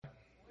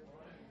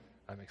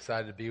I'm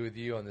excited to be with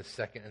you on this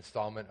second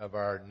installment of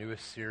our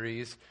newest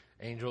series,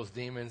 Angels,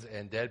 Demons,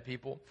 and Dead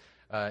People.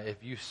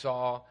 If you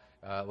saw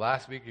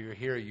last week, or you're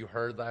here, you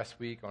heard last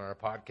week on our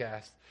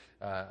podcast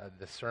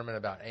the sermon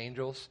about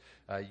angels.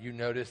 You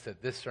noticed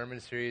that this sermon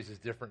series is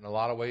different in a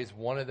lot of ways.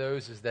 One of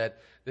those is that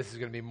this is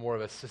going to be more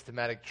of a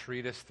systematic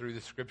treatise through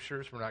the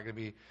Scriptures. We're not going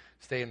to be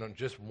staying on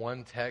just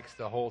one text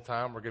the whole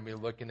time. We're going to be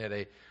looking at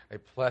a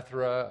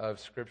plethora of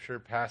Scripture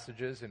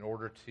passages in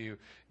order to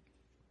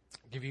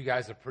give you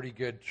guys a pretty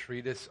good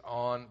treatise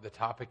on the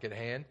topic at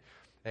hand.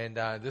 And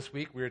this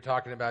week we were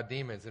talking about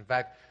demons. In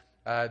fact,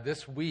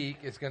 this week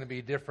is going to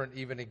be different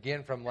even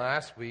again from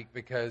last week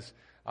because,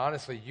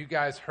 honestly, you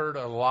guys heard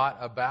a lot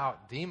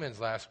about demons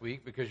last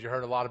week because you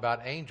heard a lot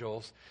about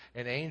angels,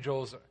 and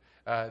angels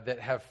that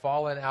have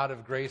fallen out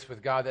of grace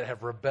with God, that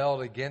have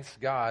rebelled against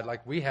God,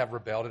 like we have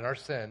rebelled in our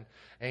sin.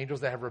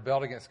 Angels that have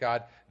rebelled against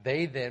God,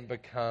 they then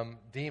become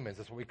demons.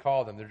 That's what we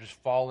call them. They're just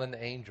fallen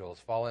angels,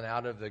 fallen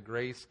out of the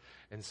grace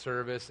and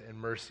service and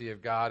mercy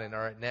of God, and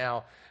are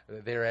now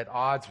they're at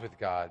odds with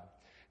God.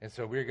 And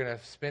so we're going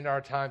to spend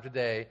our time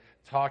today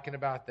talking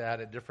about that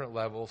at different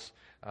levels.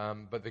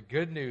 But the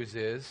good news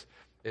is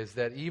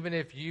that even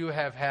if you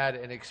have had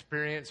an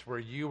experience where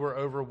you were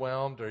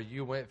overwhelmed or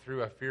you went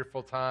through a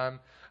fearful time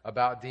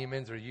about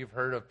demons, or you've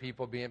heard of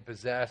people being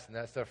possessed and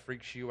that stuff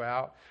freaks you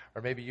out,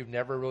 or maybe you've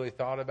never really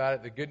thought about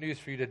it, the good news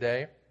for you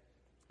today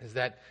is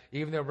that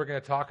even though we're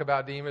going to talk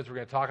about demons, we're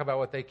going to talk about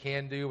what they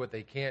can do, what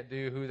they can't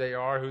do, who they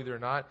are, who they're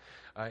not.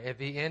 At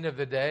the end of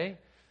the day,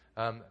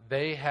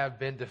 they have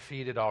been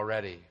defeated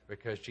already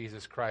because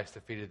Jesus Christ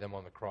defeated them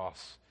on the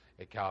cross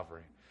at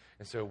Calvary.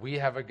 And so we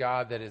have a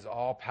God that is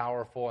all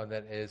powerful and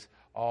that is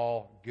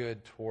all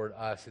good toward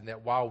us. And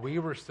that while we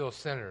were still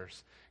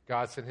sinners,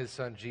 God sent his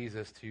son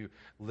Jesus to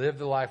live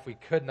the life we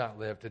could not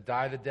live, to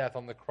die the death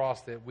on the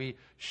cross that we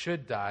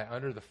should die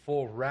under the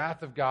full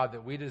wrath of God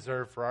that we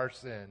deserve for our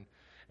sin.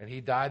 And he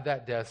died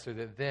that death so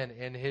that then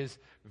in his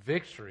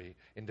victory,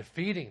 in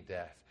defeating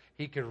death,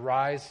 he could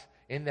rise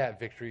in that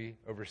victory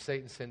over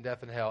Satan, sin,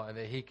 death, and hell, and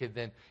that he could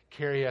then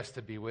carry us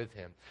to be with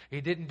him. He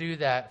didn't do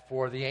that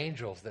for the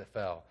angels that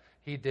fell.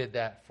 He did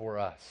that for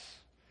us.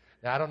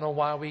 Now, I don't know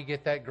why we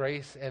get that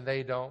grace and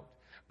they don't,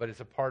 but it's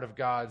a part of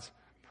God's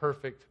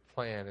perfect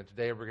plan. And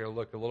today we're going to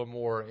look a little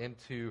more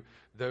into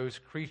those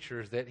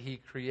creatures that he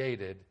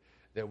created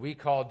that we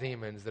call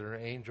demons, that are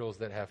angels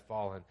that have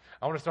fallen.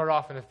 I want to start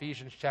off in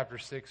Ephesians chapter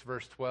 6,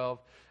 verse 12.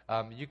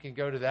 You can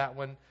go to that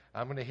one.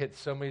 I'm going to hit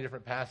so many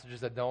different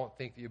passages I don't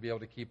think that you'll be able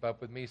to keep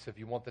up with me. So if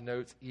you want the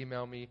notes,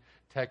 email me,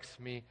 text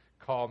me,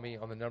 call me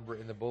on the number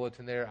in the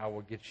bulletin there. I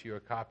will get you a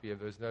copy of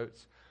those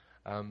notes.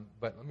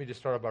 But let me just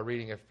start by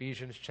reading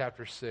Ephesians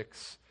chapter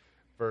 6,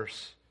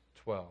 verse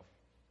 12.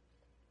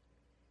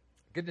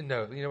 Good to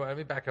know. You know what? Let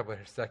me back up a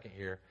second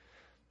here.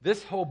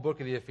 This whole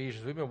book of the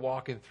Ephesians, we've been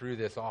walking through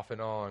this off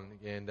and on,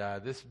 and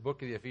this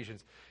book of the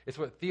Ephesians, it's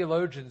what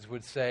theologians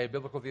would say,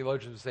 biblical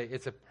theologians would say,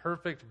 it's a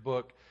perfect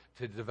book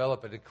to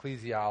develop an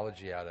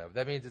ecclesiology out of.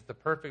 That means it's the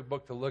perfect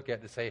book to look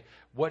at to say,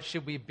 what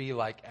should we be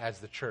like as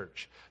the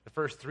church? The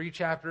first 3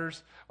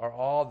 chapters are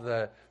all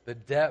the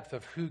depth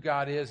of who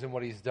God is and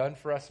what he's done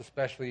for us,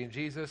 especially in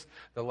Jesus.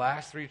 The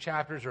last 3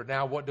 chapters are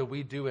now what do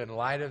we do in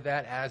light of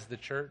that as the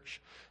church?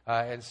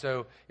 And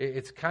so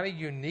it's kind of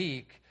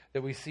unique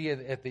that we see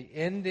at the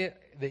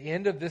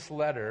end of this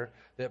letter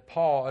that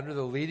Paul, under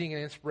the leading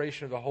and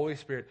inspiration of the Holy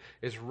Spirit,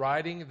 is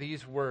writing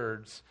these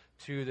words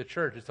to the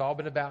church. It's all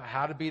been about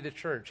how to be the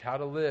church, how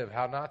to live,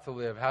 how not to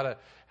live, how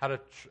to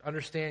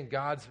understand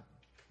God's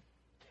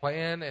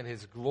plan and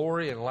his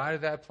glory in light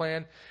of that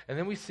plan. And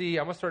then we see,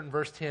 I'm going to start in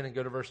verse 10 and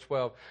go to verse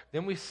 12.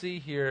 Then we see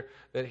here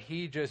that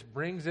he just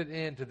brings it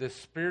into this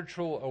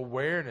spiritual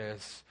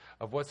awareness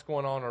of what's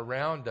going on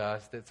around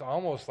us that's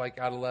almost like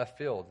out of left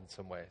field in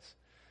some ways.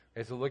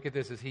 Okay, so look at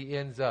this as he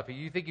ends up.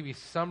 You think he'd be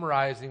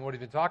summarizing what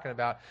he's been talking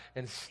about.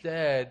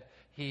 Instead,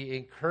 he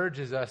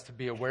encourages us to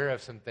be aware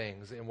of some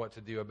things and what to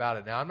do about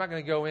it. Now, I'm not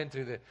going to go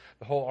into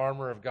the whole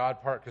armor of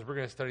God part because we're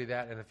going to study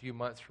that in a few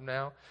months from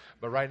now.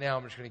 But right now,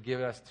 I'm just going to give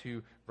us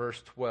to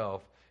verse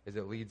 12 as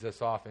it leads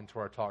us off into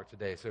our talk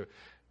today. So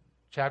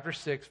chapter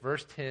 6,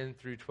 verse 10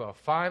 through 12.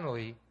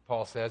 Finally,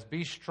 Paul says,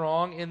 be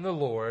strong in the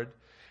Lord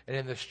and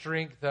in the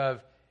strength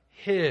of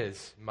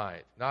his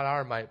might. Not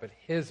our might, but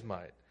his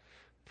might.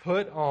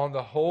 Put on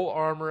the whole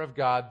armor of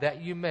God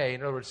that you may,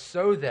 in other words,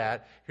 so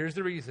that, here's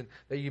the reason,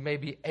 that you may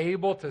be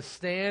able to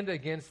stand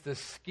against the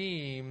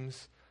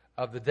schemes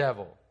of the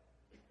devil.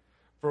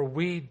 For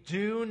we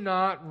do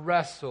not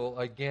wrestle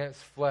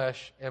against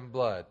flesh and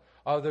blood.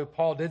 Although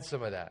Paul did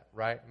some of that,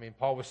 right? I mean,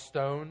 Paul was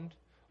stoned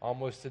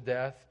almost to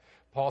death.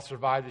 Paul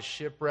survived a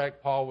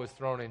shipwreck. Paul was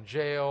thrown in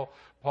jail.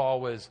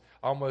 Paul was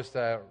almost,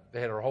 they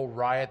had a whole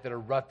riot that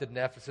erupted in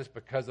Ephesus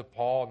because of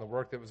Paul and the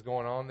work that was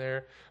going on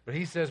there. But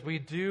he says, we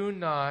do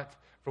not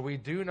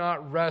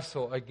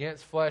wrestle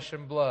against flesh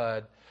and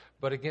blood,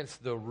 but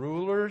against the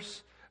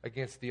rulers,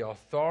 against the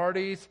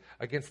authorities,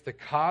 against the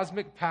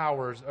cosmic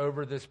powers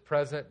over this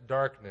present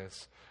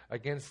darkness,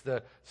 against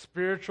the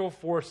spiritual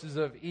forces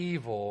of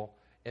evil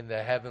in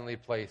the heavenly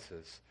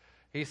places.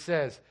 He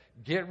says,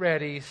 get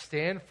ready,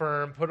 stand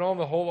firm, put on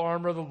the whole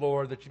armor of the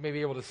Lord that you may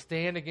be able to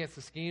stand against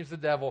the schemes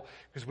of the devil,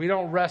 because we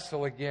don't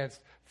wrestle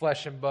against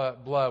flesh and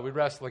blood. We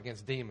wrestle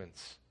against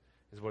demons,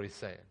 is what he's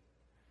saying.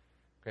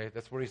 Okay,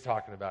 that's what he's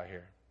talking about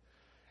here.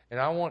 And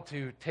I want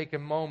to take a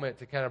moment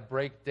to kind of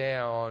break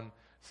down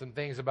some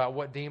things about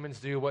what demons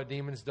do, what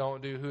demons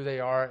don't do, who they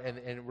are,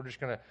 and we're just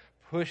going to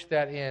push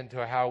that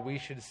into how we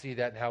should see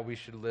that and how we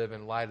should live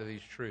in light of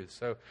these truths.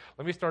 So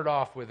let me start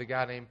off with a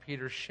guy named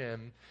Peter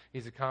Schimm.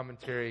 He's a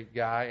commentary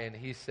guy, and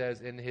he says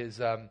in his,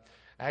 in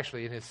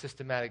his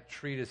systematic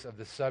treatise of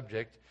the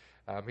subject,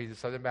 he's a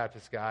Southern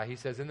Baptist guy, he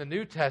says, in the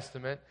New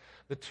Testament,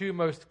 the two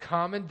most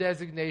common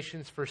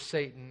designations for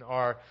Satan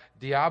are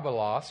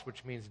diabolos,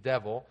 which means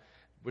devil,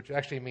 which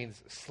actually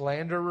means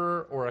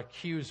slanderer or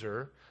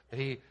accuser, that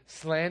he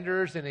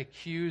slanders and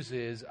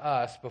accuses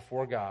us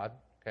before God,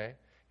 okay?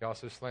 He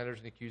also slanders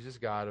and accuses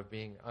God of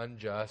being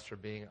unjust or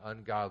being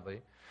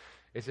ungodly.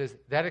 It says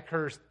that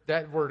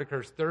word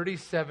occurs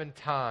 37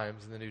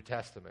 times in the New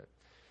Testament.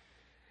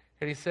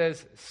 And he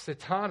says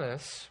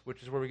Satanas,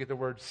 which is where we get the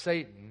word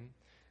Satan,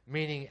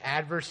 meaning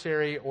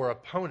adversary or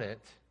opponent,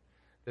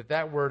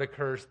 that word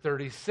occurs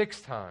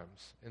 36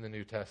 times in the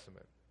New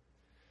Testament.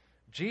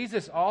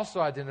 Jesus also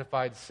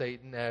identified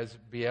Satan as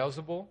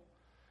Beelzebul,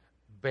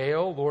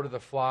 Baal, Lord of the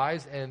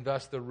Flies, and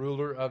thus the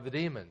ruler of the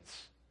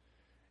demons.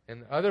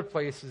 In other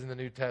places in the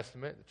New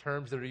Testament, the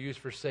terms that are used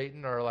for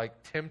Satan are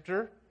like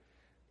tempter,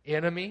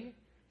 enemy,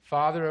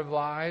 father of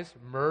lies,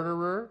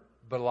 murderer,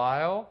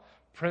 Belial,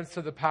 prince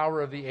of the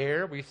power of the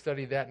air. We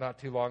studied that not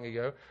too long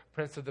ago.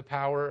 Prince of the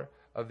power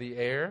of the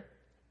air.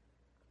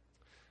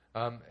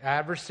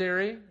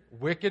 Adversary,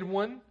 wicked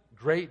one,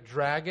 great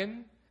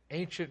dragon,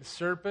 ancient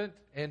serpent,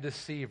 and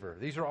deceiver.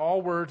 These are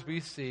all words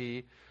we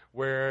see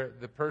where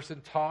the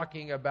person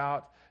talking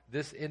about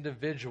this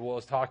individual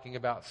is talking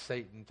about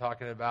Satan,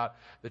 talking about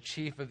the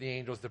chief of the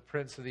angels, the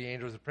prince of the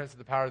angels, the prince of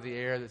the power of the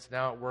air that's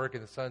now at work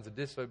in the sons of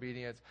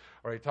disobedience.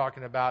 Or he's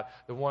talking about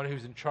the one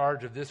who's in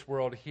charge of this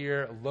world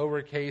here,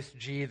 lowercase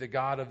g, the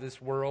god of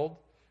this world,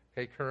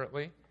 okay,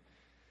 currently.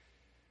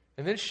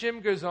 And then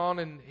Schimm goes on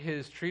in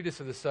his treatise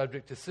of the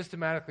subject to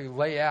systematically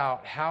lay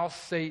out how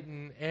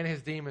Satan and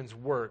his demons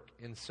work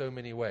in so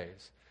many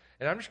ways.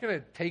 And I'm just going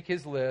to take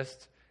his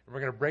list, and we're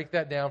going to break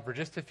that down for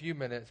just a few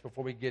minutes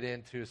before we get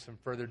into some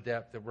further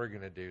depth that we're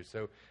going to do.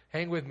 So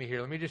hang with me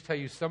here. Let me just tell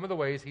you some of the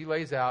ways he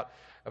lays out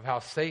of how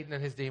Satan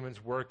and his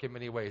demons work in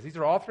many ways. These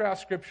are all throughout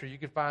Scripture. You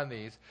can find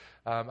these.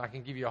 I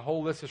can give you a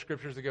whole list of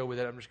Scriptures to go with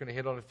it. I'm just going to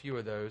hit on a few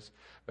of those.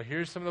 But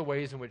here's some of the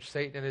ways in which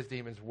Satan and his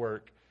demons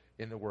work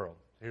in the world.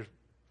 Here's a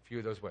few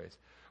of those ways.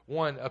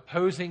 One,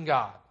 opposing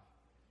God.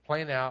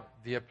 Plain out,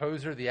 the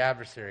opposer, the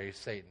adversary is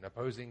Satan,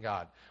 opposing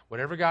God.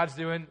 Whatever God's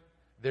doing,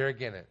 they're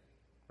against it,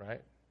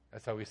 right?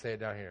 That's how we say it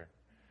down here.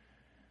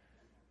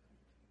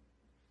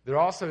 They're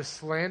also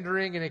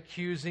slandering and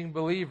accusing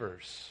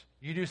believers.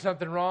 You do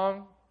something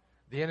wrong,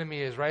 the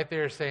enemy is right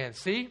there saying,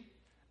 see,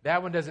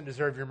 that one doesn't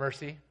deserve your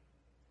mercy.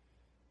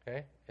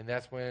 Okay? And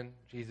that's when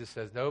Jesus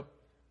says, nope,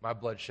 my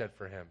blood shed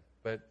for him.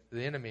 But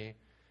the enemy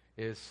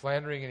is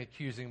slandering and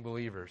accusing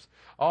believers.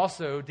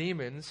 Also,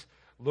 demons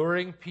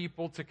luring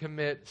people to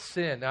commit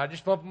sin. Now, I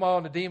just lump them all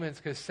into demons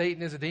because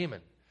Satan is a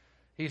demon.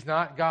 He's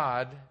not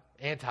God,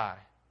 anti.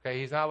 Okay,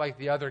 he's not like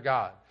the other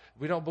God.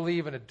 We don't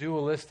believe in a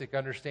dualistic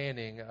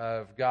understanding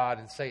of God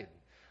and Satan.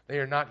 They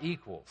are not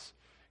equals.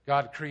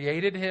 God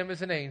created him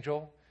as an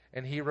angel,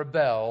 and he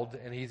rebelled,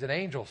 and he's an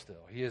angel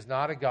still. He is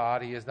not a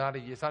God. It's not a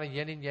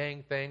yin and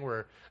yang thing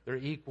where they're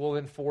equal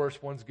in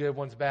force. One's good,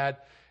 one's bad.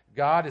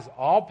 God is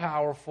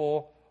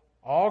all-powerful,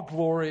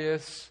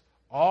 all-glorious,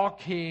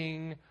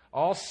 all-king,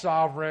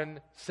 all-sovereign.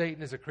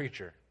 Satan is a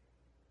creature.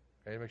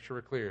 Okay, make sure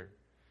we're clear.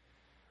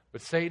 But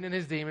Satan and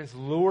his demons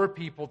lure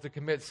people to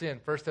commit sin.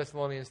 1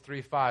 Thessalonians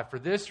 3:5. For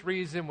this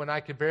reason, when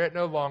I could bear it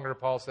no longer,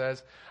 Paul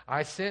says,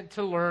 I sent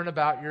to learn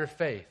about your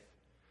faith,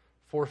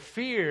 for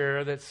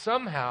fear that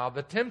somehow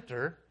the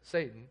tempter,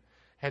 Satan,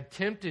 had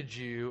tempted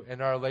you and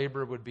our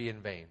labor would be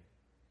in vain.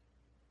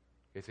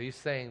 Okay, so he's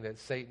saying that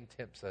Satan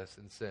tempts us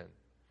in sin.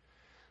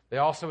 They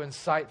also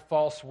incite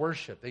false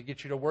worship. They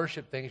get you to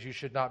worship things you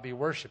should not be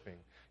worshiping.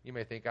 You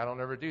may think, I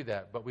don't ever do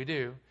that, but we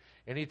do.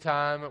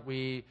 Anytime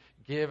we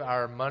give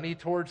our money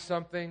towards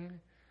something,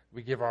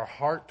 we give our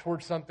heart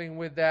towards something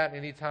with that,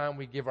 anytime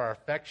we give our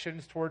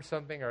affections towards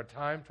something, our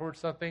time towards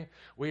something,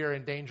 we are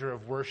in danger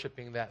of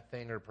worshiping that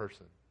thing or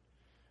person.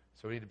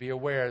 So we need to be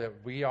aware that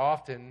we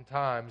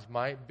oftentimes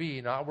might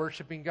be not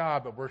worshiping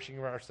God, but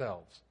worshiping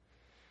ourselves.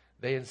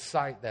 They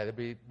incite that. They'll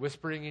be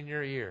whispering in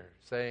your ear,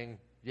 saying,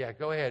 yeah,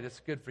 go ahead,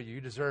 it's good for you,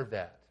 you deserve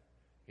that.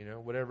 You know,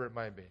 whatever it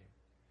might be.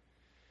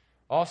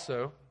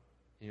 Also,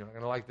 you're not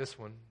going to like this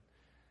one,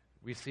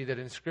 we see that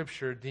in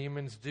Scripture,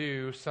 demons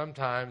do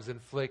sometimes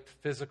inflict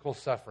physical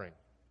suffering.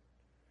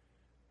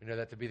 We know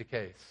that to be the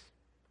case.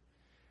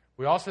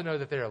 We also know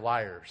that they are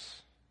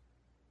liars,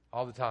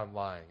 all the time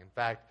lying. In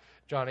fact,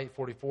 John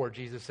 8:44,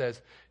 Jesus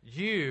says,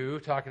 you,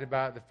 talking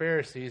about the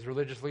Pharisees,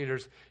 religious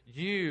leaders,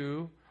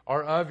 you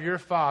are of your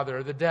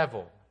father, the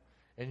devil,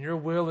 and your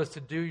will is to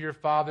do your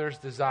father's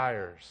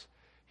desires.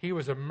 He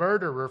was a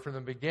murderer from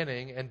the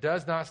beginning and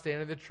does not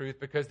stand in the truth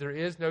because there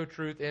is no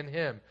truth in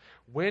him.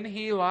 When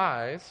he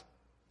lies,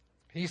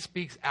 he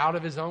speaks out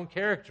of his own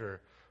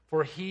character,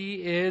 for he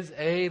is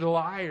a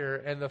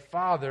liar and the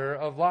father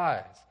of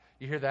lies.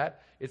 You hear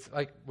that? It's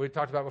like we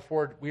talked about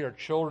before, we are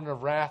children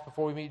of wrath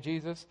before we meet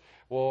Jesus.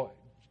 Well,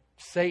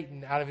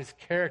 Satan, out of his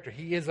character,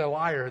 he is a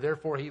liar,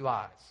 therefore he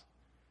lies.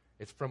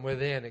 It's from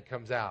within it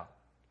comes out.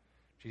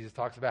 Jesus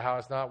talks about how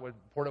it's not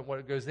important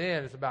what goes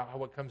in, it's about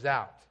what comes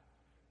out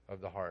of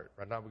the heart,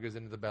 right? Not what goes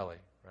into the belly,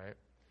 right?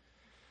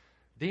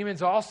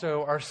 Demons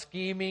also are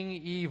scheming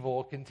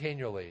evil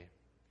continually.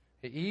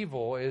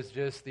 Evil is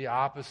just the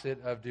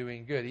opposite of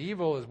doing good.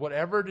 Evil is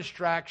whatever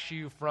distracts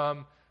you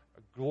from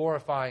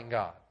glorifying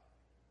God.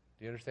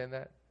 Do you understand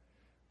that?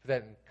 Put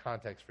that in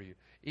context for you.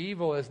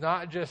 Evil is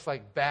not just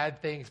like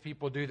bad things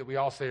people do that we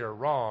all say are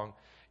wrong.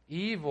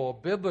 Evil,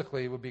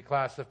 biblically, would be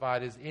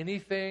classified as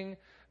anything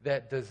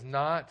that does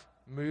not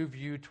move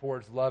you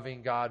towards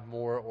loving God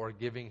more or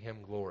giving him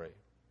glory.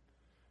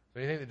 So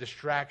anything that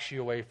distracts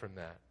you away from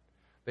that.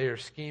 They are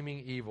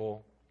scheming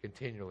evil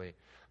continually.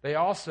 They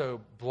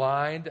also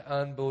blind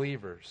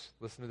unbelievers.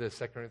 Listen to this,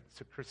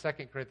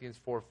 2 Corinthians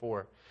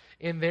 4:4.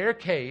 In their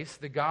case,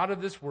 the god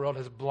of this world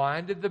has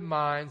blinded the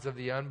minds of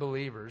the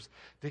unbelievers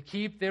to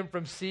keep them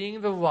from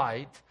seeing the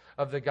light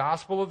of the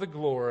gospel of the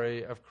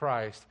glory of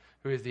Christ,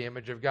 who is the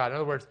image of God. In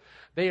other words,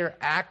 they are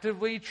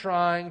actively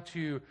trying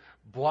to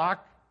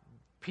block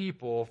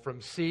people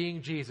from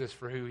seeing Jesus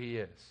for who he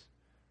is,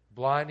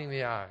 blinding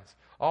the eyes.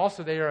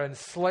 Also, they are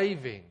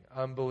enslaving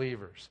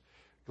unbelievers.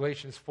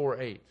 Galatians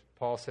 4:8,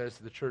 Paul says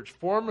to the church,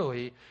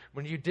 formerly,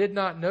 when you did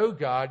not know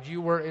God,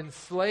 you were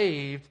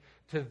enslaved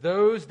to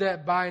those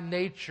that by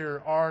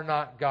nature are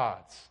not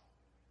God's.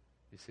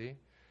 You see?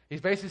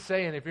 He's basically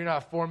saying, if you're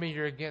not for me,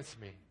 you're against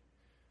me.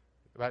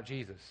 About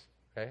Jesus.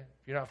 Okay?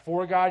 If you're not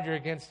for God, you're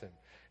against him.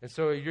 And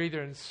so you're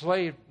either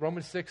enslaved.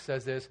 Romans 6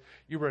 says this.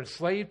 You were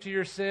enslaved to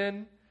your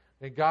sin,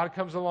 then God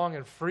comes along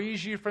and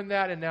frees you from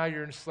that, and now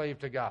you're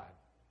enslaved to God.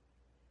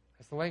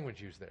 That's the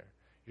language used there.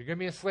 You're going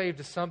to be enslaved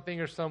to something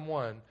or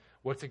someone.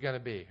 What's it going to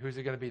be? Who's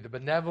it going to be? The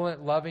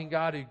benevolent, loving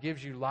God who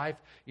gives you life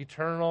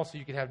eternal so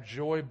you can have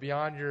joy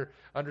beyond your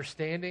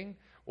understanding,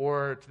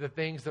 or to the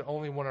things that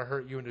only want to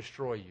hurt you and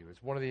destroy you?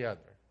 It's one or the other.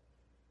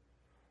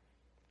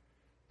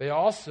 They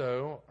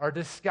also are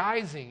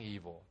disguising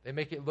evil. They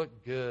make it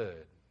look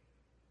good.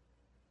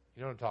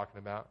 You know what I'm talking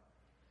about?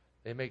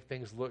 They make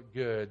things look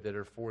good that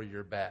are for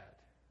your bad.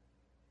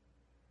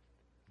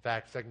 In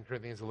fact, 2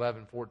 Corinthians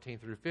 11:14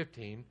 through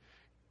 15,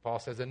 Paul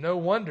says, and no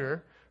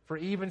wonder, for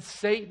even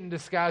Satan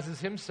disguises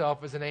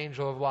himself as an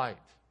angel of light.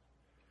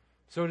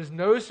 So it is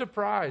no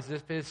surprise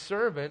if his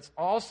servants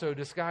also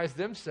disguise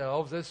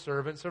themselves as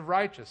servants of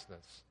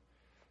righteousness.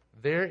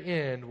 Their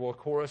end will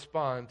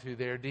correspond to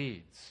their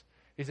deeds.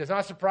 He says, it's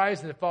not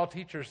surprising that false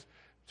teachers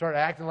start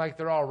acting like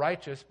they're all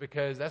righteous,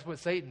 because that's what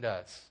Satan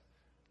does.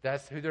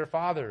 That's who their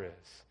father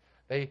is.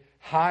 They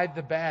hide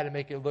the bad and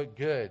make it look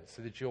good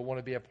so that you'll want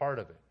to be a part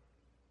of it.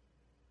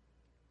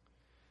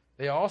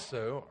 They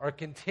also are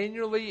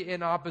continually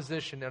in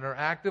opposition and are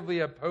actively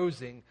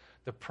opposing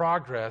the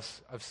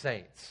progress of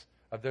saints,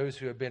 of those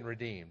who have been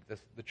redeemed,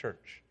 the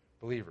church,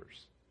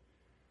 believers.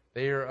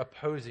 They are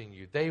opposing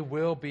you. They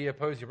will be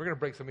opposing you. We're going to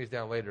break some of these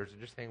down later, so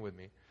just hang with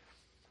me.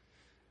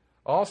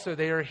 Also,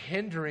 they are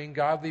hindering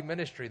godly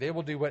ministry. They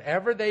will do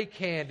whatever they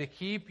can to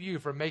keep you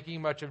from making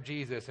much of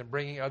Jesus and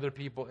bringing other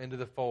people into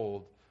the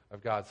fold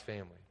of God's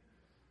family.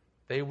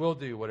 They will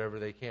do whatever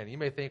they can. You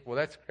may think, well,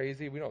 that's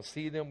crazy. We don't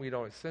see them. We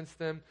don't sense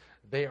them.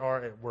 They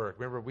are at work.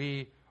 Remember,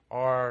 we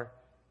are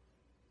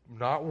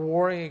not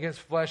warring against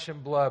flesh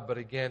and blood, but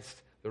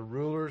against the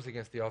rulers,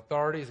 against the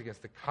authorities,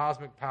 against the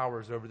cosmic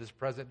powers over this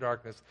present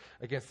darkness,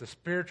 against the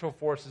spiritual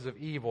forces of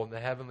evil in the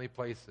heavenly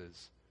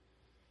places.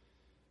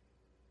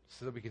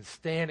 So that we can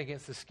stand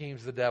against the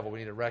schemes of the devil, we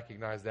need to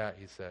recognize that,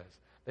 he says.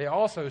 They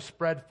also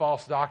spread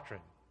false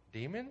doctrine.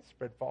 Demons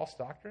spread false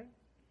doctrine?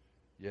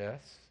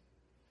 Yes.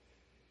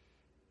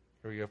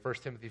 Here we go, 1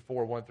 Timothy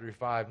 4:1 through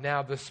 5.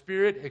 Now the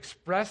Spirit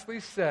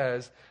expressly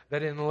says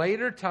that in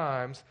later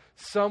times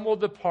some will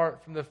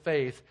depart from the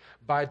faith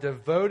by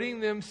devoting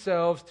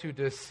themselves to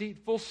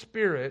deceitful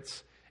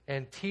spirits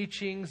and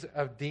teachings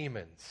of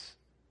demons,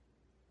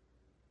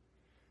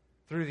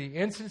 through the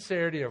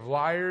insincerity of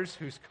liars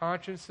whose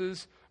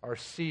consciences are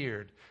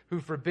seared, who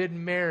forbid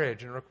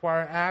marriage and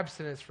require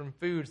abstinence from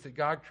foods that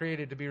God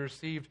created to be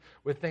received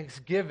with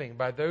thanksgiving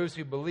by those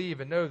who believe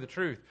and know the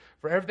truth.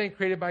 For everything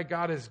created by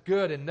God is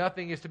good, and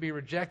nothing is to be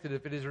rejected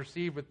if it is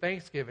received with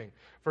thanksgiving.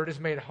 For it is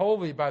made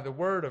holy by the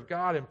word of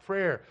God and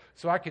prayer,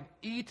 so I can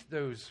eat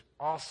those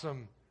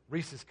awesome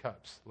Reese's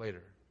cups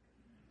later.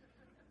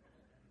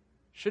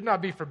 Should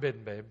not be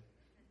forbidden, babe.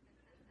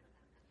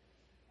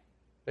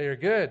 They are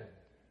good,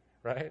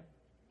 right?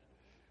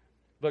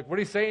 Look, what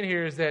he's saying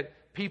here is that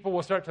people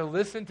will start to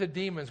listen to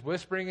demons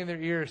whispering in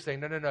their ears saying,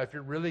 no, if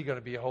you're really going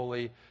to be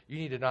holy, you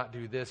need to not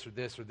do this or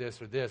this or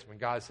this or this, when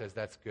God says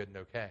that's good and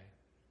okay.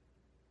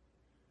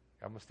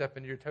 I'm going to step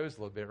into your toes a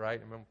little bit, right?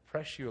 I'm going to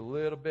press you a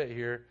little bit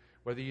here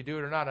whether you do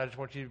it or not. I just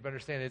want you to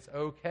understand it's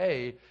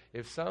okay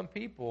if some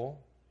people,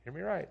 hear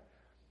me right,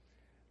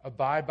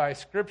 abide by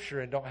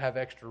Scripture and don't have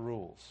extra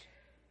rules.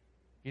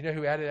 You know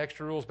who added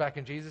extra rules back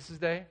in Jesus'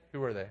 day? Who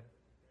were they?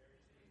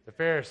 The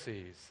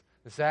Pharisees,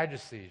 the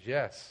Sadducees,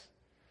 yes.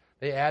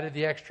 They added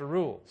the extra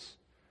rules.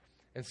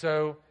 And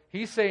so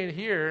he's saying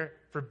here,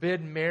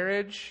 forbid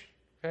marriage.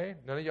 Okay,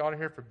 none of y'all in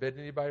here forbid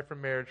anybody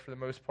from marriage for the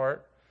most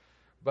part.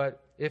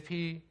 But if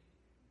he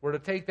were to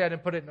take that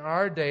and put it in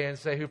our day and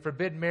say, who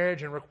forbid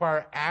marriage and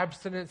require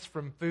abstinence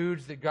from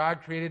foods that God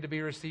created to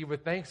be received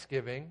with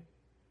thanksgiving,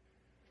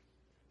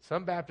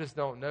 some Baptists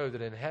don't know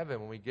that in heaven,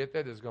 when we get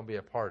there, there's going to be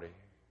a party.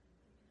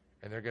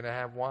 And they're going to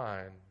have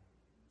wine.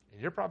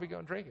 And you're probably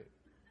going to drink it.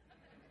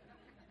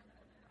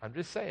 I'm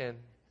just saying,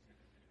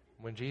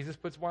 when Jesus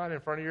puts wine in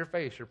front of your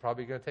face, you're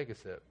probably going to take a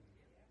sip.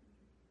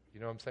 You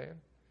know what I'm saying?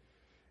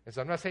 And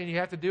so I'm not saying you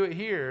have to do it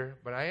here,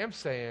 but I am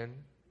saying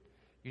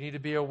you need to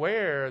be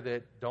aware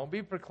that don't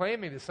be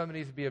proclaiming that something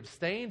needs to be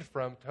abstained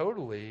from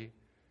totally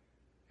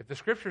if the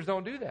Scriptures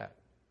don't do that.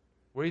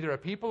 We're either a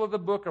people of the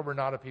book or we're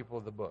not a people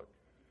of the book.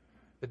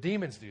 The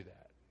demons do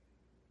that.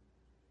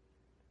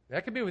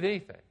 That could be with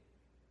anything,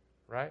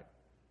 right?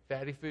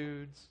 Fatty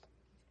foods,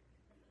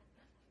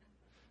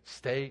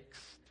 steaks,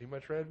 too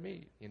much red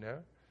meat, you know?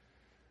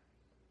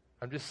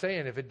 I'm just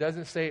saying, if it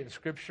doesn't say it in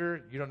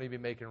Scripture, you don't need to be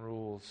making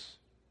rules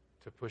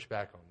to push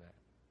back on that.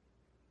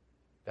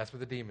 That's what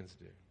the demons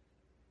do.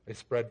 They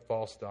spread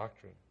false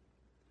doctrine.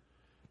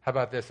 How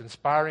about this?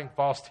 Inspiring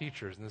false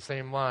teachers. In the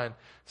same line,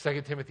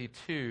 2 Timothy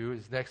 2,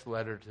 his next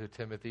letter to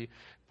Timothy,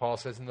 Paul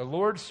says, and the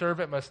Lord's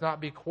servant must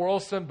not be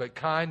quarrelsome, but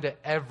kind to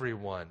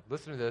everyone.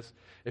 Listen to this.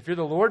 If you're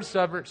the Lord's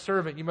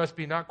servant, you must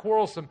be not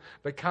quarrelsome,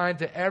 but kind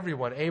to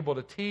everyone, able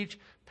to teach,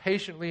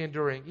 patiently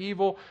enduring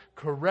evil,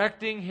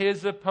 correcting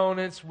his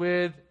opponents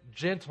with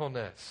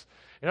gentleness.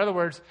 In other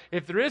words,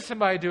 if there is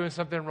somebody doing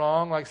something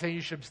wrong, like saying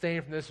you should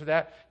abstain from this or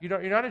that,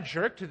 you're not a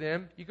jerk to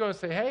them. You go and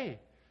say, hey,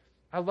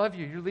 I love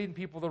you. You're leading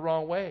people the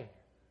wrong way.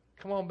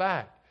 Come on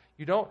back.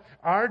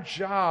 Our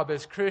job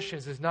as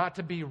Christians is not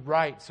to be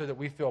right so that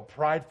we feel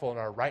prideful in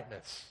our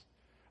rightness.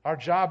 Our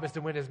job is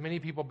to win as many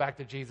people back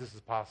to Jesus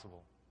as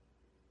possible.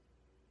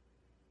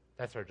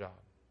 That's our job.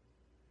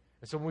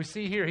 And so when we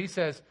see here, he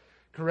says,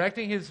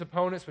 correcting his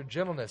opponents with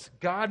gentleness,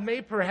 God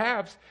may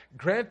perhaps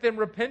grant them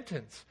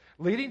repentance,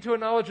 leading to a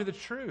knowledge of the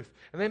truth,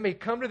 and they may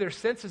come to their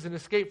senses and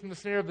escape from the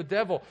snare of the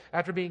devil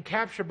after being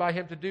captured by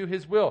him to do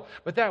his will.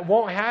 But that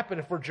won't happen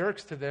if we're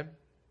jerks to them.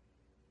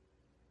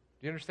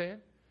 Do you understand?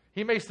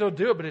 He may still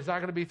do it, but it's not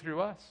going to be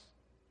through us.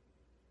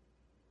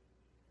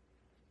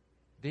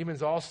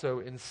 Demons also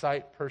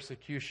incite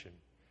persecution.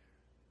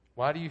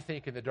 Why do you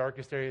think in the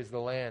darkest areas of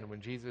the land, when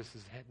Jesus'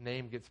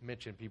 name gets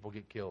mentioned, people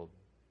get killed?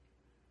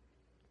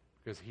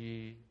 Because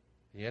the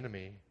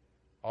enemy,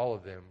 all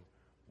of them,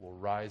 will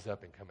rise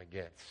up and come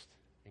against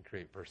and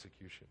create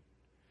persecution.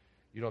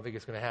 You don't think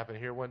it's going to happen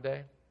here one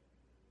day?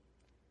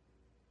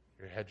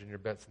 You're hedging your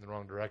bets in the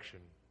wrong direction.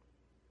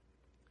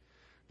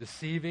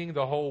 Deceiving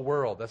the whole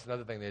world. That's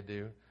another thing they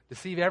do.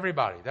 Deceive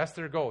everybody. That's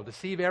their goal.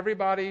 Deceive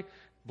everybody,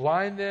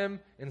 blind them,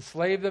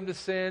 enslave them to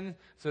sin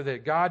so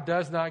that God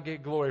does not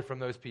get glory from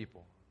those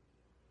people.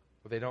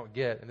 What they don't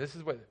get. And this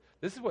is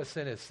what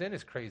sin is. Sin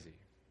is crazy.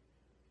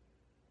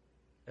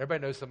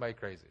 Everybody knows somebody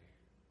crazy.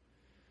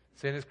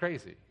 Sin is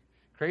crazy.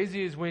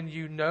 Crazy is when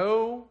you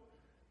know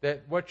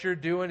that what you're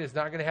doing is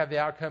not going to have the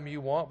outcome you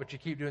want, but you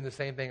keep doing the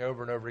same thing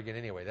over and over again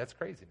anyway. That's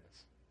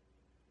craziness.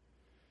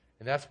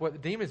 And that's what the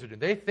demons are doing.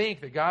 They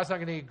think that God's not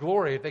going to get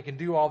glory if they can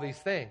do all these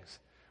things.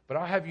 But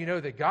I'll have you know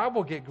that God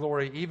will get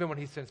glory even when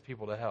he sends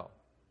people to hell.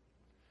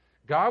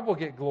 God will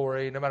get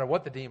glory no matter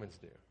what the demons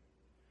do.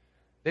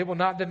 They will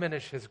not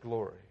diminish his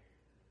glory.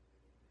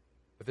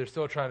 But they're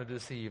still trying to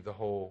deceive the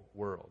whole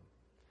world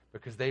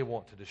because they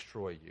want to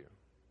destroy you.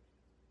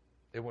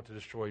 They want to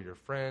destroy your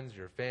friends,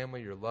 your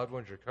family, your loved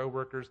ones, your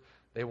coworkers.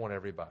 They want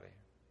everybody.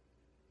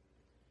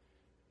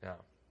 Now,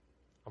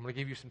 I'm going to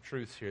give you some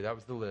truths here. That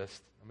was the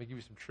list. I'm going to give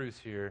you some truths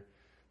here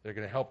that are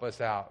going to help us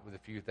out with a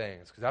few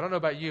things. Because I don't know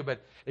about you,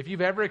 but if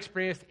you've ever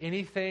experienced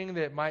anything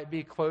that might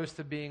be close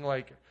to being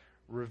like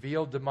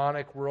revealed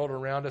demonic world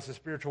around us, a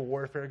spiritual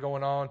warfare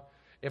going on,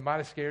 it might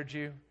have scared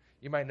you.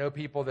 You might know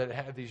people that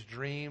had these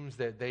dreams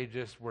that they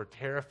just were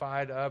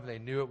terrified of, and they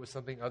knew it was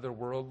something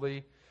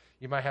otherworldly.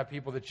 You might have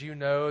people that you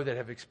know that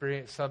have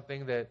experienced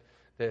something that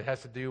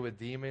has to do with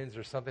demons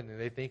or something that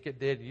they think it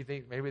did. You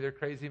think maybe they're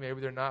crazy,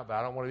 maybe they're not, but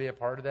I don't want to be a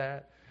part of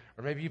that.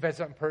 Or maybe you've had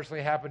something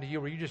personally happen to you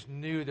where you just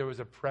knew there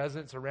was a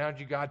presence around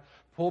you. God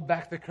pulled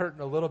back the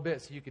curtain a little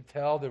bit so you could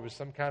tell there was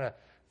some kind of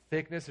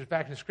thickness. In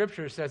fact, in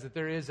Scripture it says that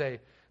there's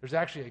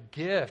actually a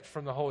gift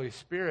from the Holy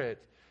Spirit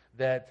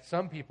that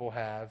some people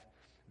have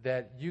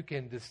that you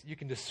can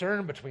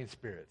discern between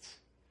spirits.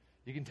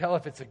 You can tell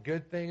if it's a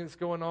good thing that's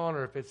going on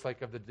or if it's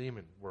like of the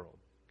demon world.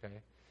 Okay.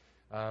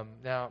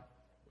 Now,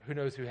 who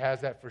knows who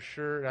has that for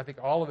sure? And I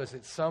think all of us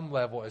at some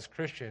level as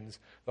Christians,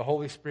 the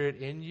Holy Spirit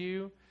in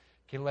you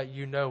can let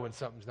you know when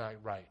something's not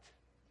right.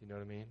 You know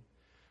what I mean?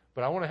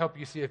 But I want to help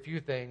you see a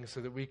few things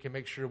so that we can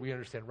make sure we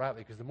understand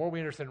rightly. Because the more we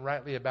understand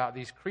rightly about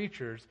these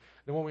creatures,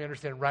 the more we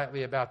understand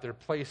rightly about their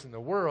place in the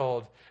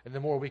world, and the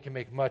more we can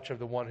make much of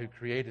the one who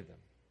created them.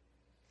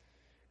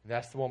 And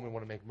that's the one we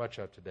want to make much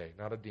of today,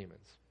 not of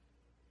demons.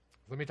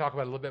 Let me talk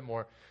about it a little bit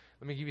more.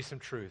 Let me give you some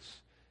truths.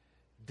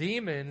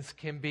 Demons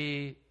can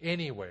be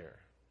anywhere.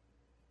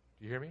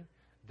 Do you hear me?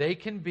 They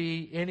can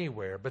be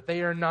anywhere, but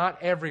they are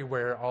not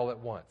everywhere all at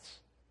once.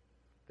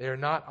 They are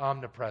not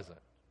omnipresent.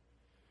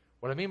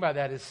 What I mean by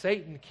that is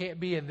Satan can't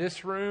be in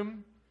this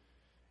room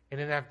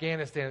and in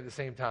Afghanistan at the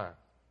same time.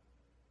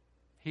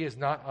 He is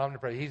not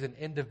omnipresent. He's an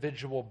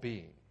individual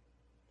being.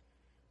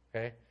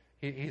 Okay?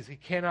 He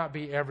cannot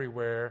be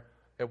everywhere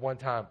at one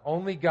time.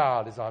 Only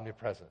God is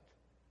omnipresent.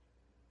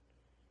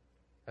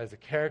 As the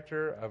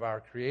character of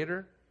our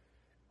Creator,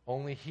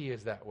 only He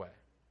is that way.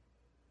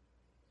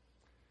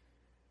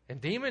 And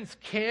demons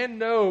can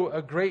know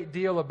a great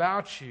deal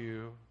about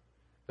you,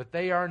 but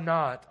they are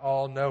not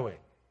all-knowing.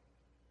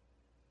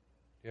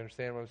 You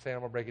understand what I'm saying?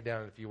 I'm going to break it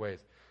down in a few ways.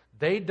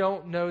 They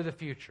don't know the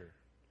future.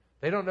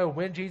 They don't know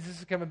when Jesus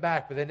is coming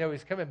back, but they know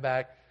He's coming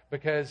back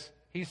because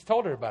He's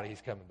told everybody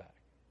He's coming back.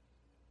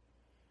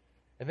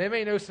 And they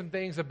may know some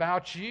things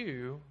about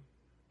you.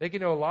 They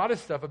can know a lot of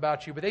stuff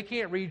about you, but they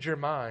can't read your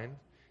mind.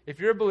 If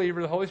you're a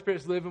believer, the Holy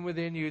Spirit's living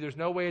within you. There's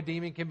no way a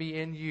demon can be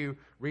in you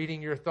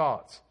reading your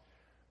thoughts.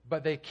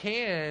 But they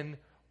can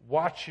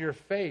watch your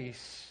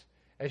face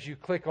as you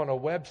click on a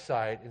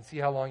website and see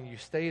how long you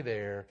stay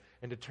there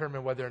and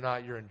determine whether or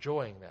not you're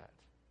enjoying that.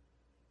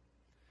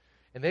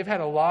 And they've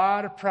had a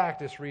lot of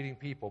practice reading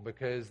people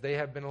because they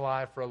have been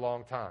alive for a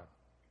long time.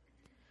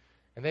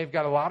 And they've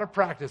got a lot of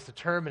practice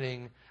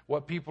determining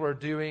what people are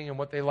doing and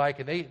what they like.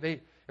 And okay,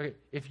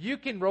 if you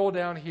can roll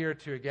down here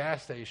to a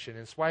gas station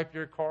and swipe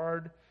your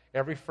card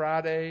every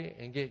Friday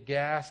and get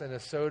gas and a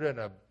soda and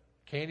a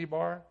candy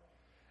bar,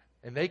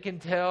 and they can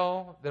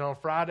tell that on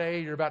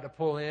Friday you're about to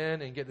pull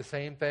in and get the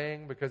same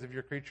thing because of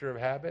your creature of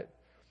habit,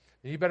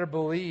 then you better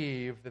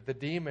believe that the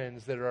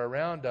demons that are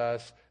around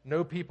us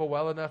know people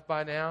well enough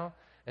by now,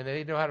 and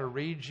they know how to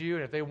read you,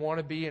 and if they want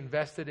to be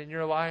invested in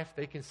your life,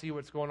 they can see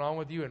what's going on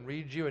with you and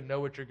read you and know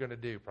what you're going to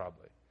do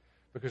probably,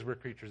 because we're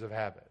creatures of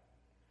habit.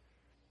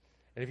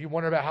 And if you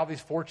wonder about how these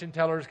fortune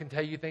tellers can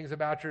tell you things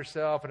about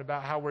yourself and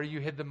about where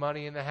you hid the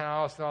money in the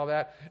house and all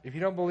that, if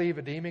you don't believe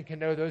a demon can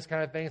know those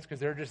kind of things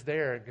because they're just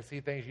there and can see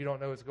things you don't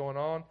know what's going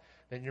on,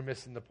 then you're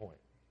missing the point.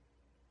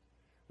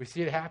 We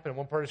see it happen.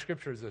 One part of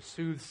Scripture is a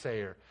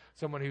soothsayer,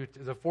 someone who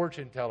is a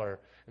fortune teller.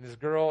 And this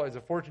girl is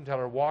a fortune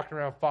teller walking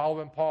around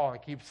following Paul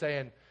and keeps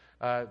saying,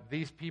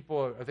 these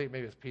people, I think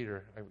maybe it's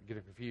Peter, I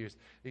get confused.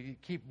 You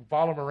keep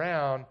following him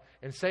around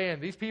and saying,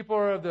 these people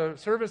are the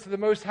servants of the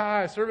Most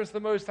High,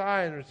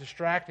 and it's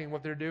distracting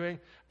what they're doing.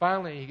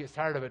 Finally, he gets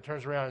tired of it,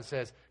 turns around and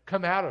says,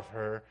 come out of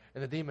her,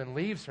 and the demon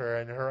leaves her,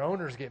 and her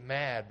owners get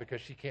mad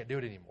because she can't do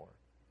it anymore.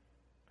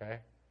 Okay?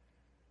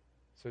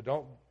 So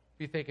don't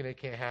be thinking it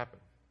can't happen.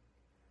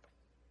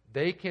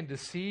 They can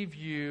deceive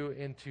you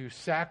into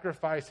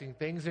sacrificing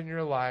things in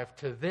your life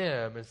to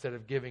them instead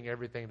of giving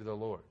everything to the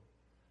Lord.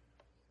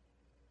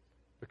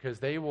 Because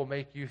they will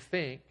make you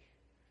think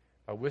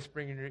by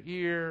whispering in your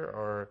ear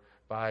or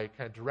by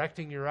kind of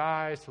directing your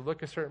eyes to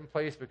look a certain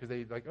place because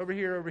they like over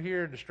here,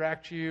 and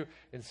distract you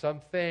in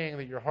something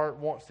that your heart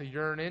wants to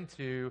yearn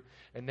into,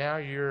 and now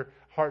your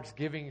heart's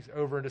giving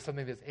over into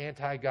something that's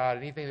anti-God,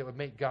 anything that would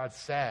make God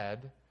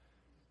sad,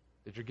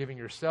 that you're giving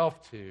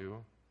yourself to,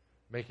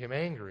 make Him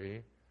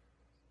angry.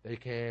 They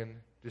can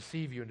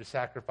deceive you into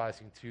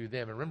sacrificing to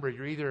them. And remember,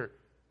 you're either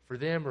for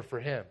them or for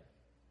Him,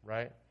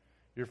 right?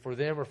 You're for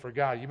them or for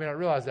God. You may not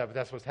realize that, but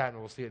that's what's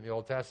happening. We'll see it in the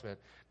Old Testament.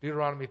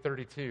 Deuteronomy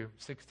 32,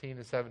 16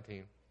 and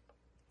 17.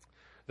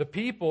 The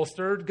people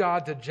stirred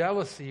God to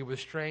jealousy with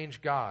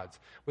strange gods.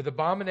 With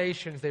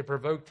abominations they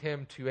provoked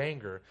Him to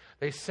anger.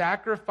 They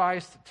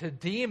sacrificed to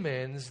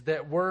demons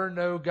that were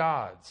no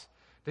gods,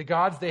 to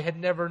gods they had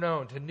never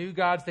known, to new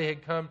gods they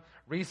had come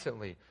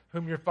recently,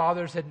 whom your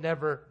fathers had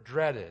never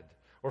dreaded.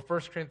 Or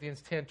 1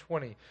 Corinthians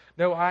 10:20.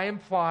 No, I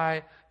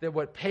imply that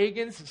what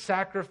pagans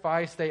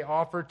sacrifice, they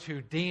offer to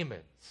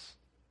demons.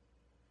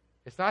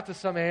 It's not to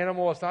some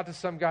animal, it's not to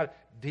some god,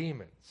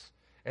 demons,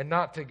 and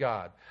not to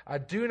God. I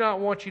do not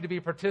want you to be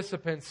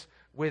participants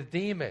with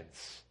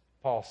demons,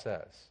 Paul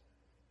says.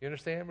 You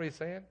understand what he's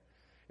saying?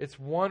 It's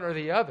one or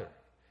the other.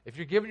 If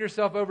you're giving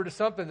yourself over to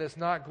something that's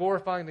not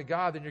glorifying the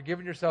God, then you're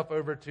giving yourself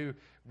over to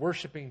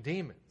worshiping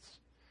demons.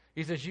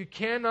 He says, you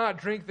cannot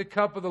drink the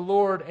cup of the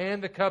Lord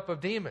and the cup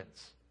of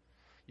demons.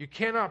 You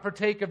cannot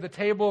partake of the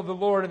table of the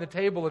Lord and the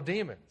table of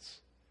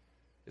demons.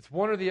 It's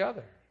one or the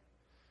other.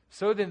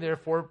 So then,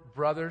 therefore,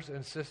 brothers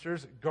and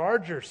sisters,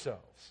 guard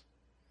yourselves.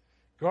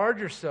 Guard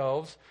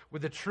yourselves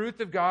with the truth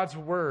of God's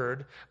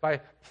word by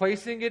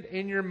placing it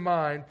in your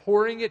mind,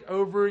 pouring it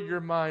over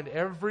your mind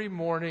every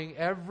morning,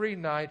 every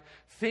night.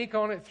 Think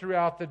on it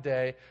throughout the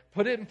day.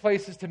 Put it in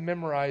places to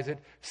memorize it.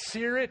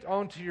 Sear it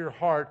onto your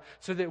heart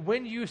so that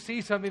when you see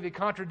something that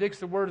contradicts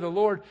the word of the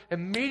Lord,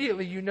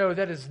 immediately you know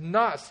that is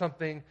not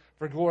something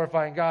for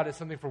glorifying God. It's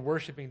something for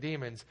worshiping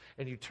demons,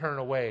 and you turn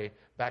away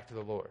back to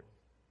the Lord.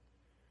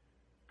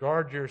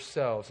 Guard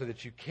yourselves so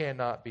that you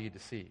cannot be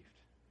deceived.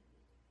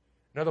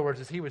 In other words,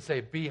 as he would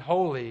say, be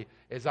holy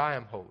as I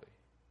am holy.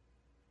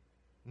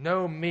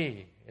 Know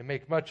me and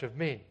make much of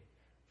me,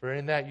 for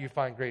in that you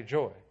find great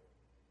joy.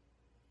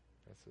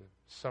 That's a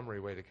summary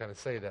way to kind of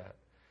say that.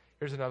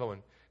 Here's another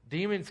one.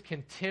 Demons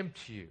can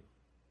tempt you,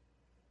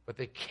 but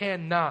they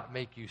cannot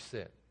make you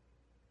sin.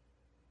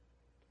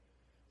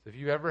 So if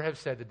you ever have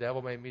said, the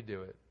devil made me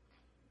do it,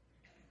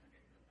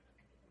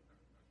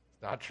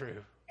 it's not true.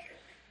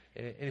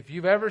 And if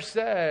you've ever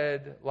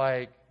said,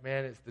 like,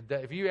 man, it's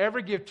the if you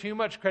ever give too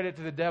much credit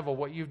to the devil,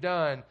 what you've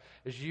done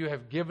is you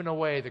have given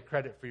away the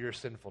credit for your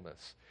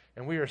sinfulness.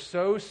 And we are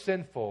so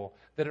sinful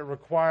that it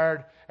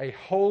required a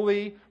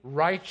holy,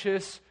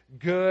 righteous,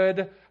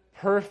 good,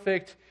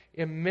 perfect,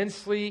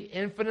 immensely,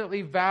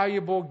 infinitely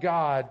valuable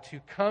God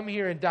to come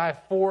here and die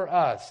for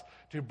us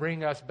to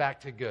bring us back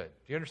to good.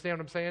 Do you understand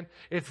what I'm saying?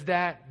 It's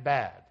that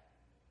bad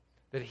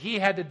that he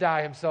had to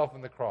die himself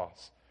on the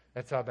cross.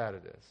 That's how bad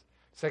it is.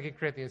 2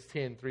 Corinthians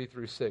 10, 3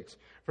 through 6.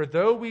 For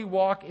though we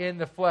walk in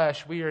the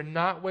flesh, we are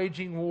not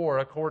waging war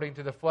according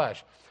to the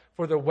flesh.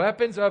 For the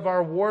weapons of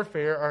our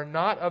warfare are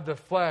not of the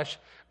flesh,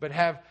 but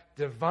have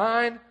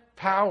divine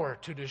power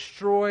to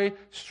destroy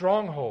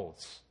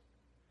strongholds.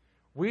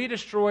 We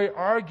destroy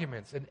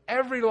arguments and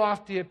every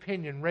lofty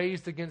opinion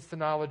raised against the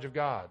knowledge of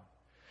God,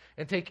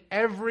 and take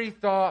every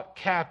thought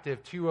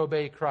captive to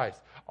obey Christ.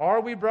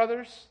 Are we,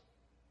 brothers?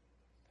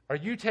 Are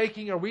we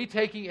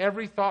taking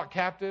every thought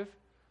captive?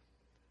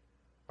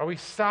 Are we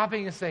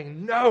stopping and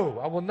saying, no,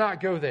 I will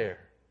not go there?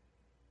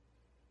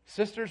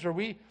 Sisters, are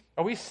we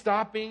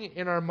stopping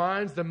in our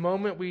minds the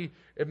moment we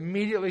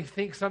immediately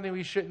think something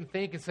we shouldn't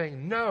think and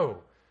saying, no,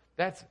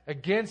 that's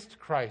against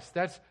Christ,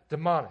 that's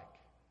demonic?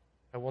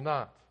 I will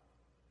not.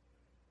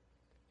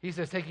 He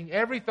says, taking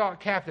every thought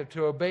captive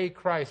to obey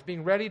Christ,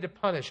 being ready to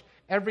punish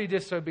every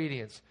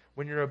disobedience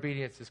when your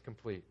obedience is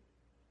complete.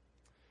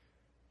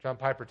 John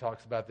Piper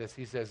talks about this.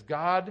 He says,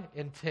 God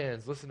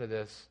intends, listen to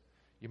this,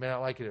 you may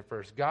not like it at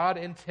first. God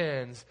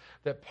intends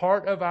that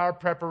part of our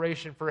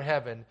preparation for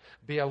heaven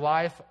be a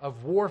life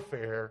of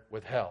warfare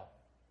with hell.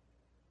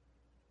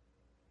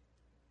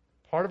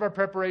 Part of our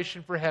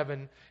preparation for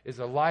heaven is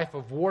a life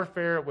of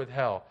warfare with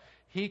hell.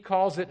 He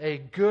calls it a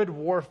good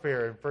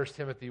warfare in 1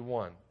 Timothy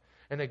 1.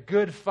 And a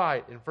good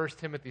fight in 1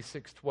 Timothy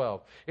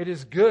 6:12. It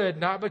is good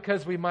not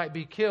because we might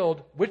be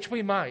killed, which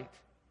we might.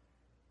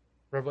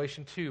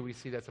 Revelation 2, we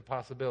see that's a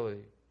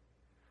possibility.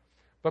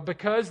 But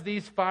because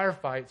these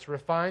firefights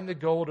refine the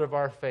gold of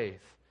our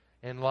faith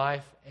in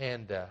life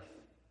and death.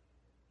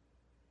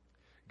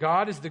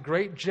 God is the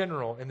great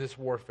general in this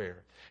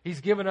warfare.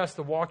 He's given us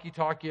the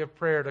walkie-talkie of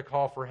prayer to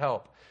call for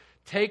help.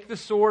 Take the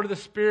sword of the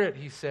Spirit,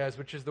 he says,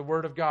 which is the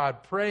Word of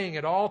God, praying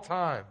at all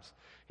times.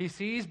 He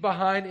sees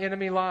behind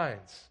enemy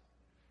lines.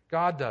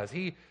 God does.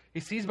 He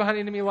sees behind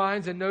enemy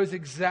lines and knows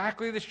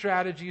exactly the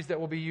strategies that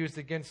will be used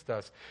against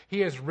us. He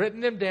has written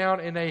them down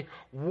in a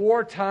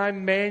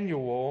wartime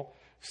manual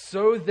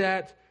so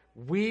that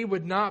we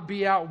would not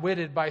be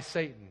outwitted by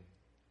Satan.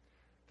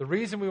 The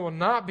reason we will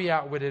not be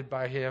outwitted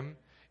by him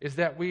is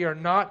that we are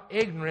not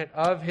ignorant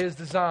of his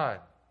design.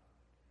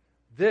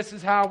 This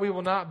is how we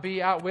will not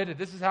be outwitted.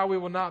 This is how we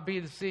will not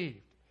be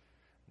deceived.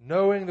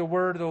 Knowing the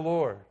word of the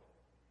Lord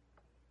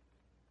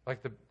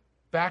like the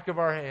back of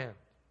our hand.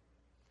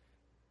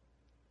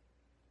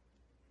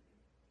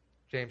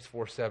 James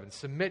 4:7.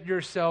 Submit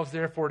yourselves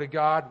therefore to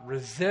God,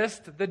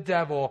 resist the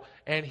devil,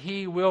 and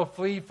he will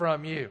flee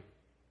from you.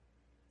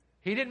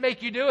 He didn't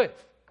make you do it.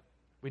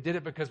 We did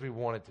it because we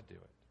wanted to do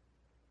it.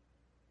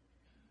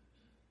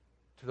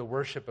 To the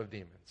worship of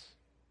demons,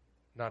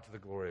 not to the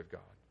glory of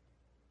God.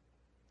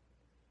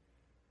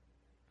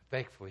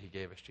 Thankfully, he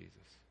gave us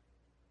Jesus.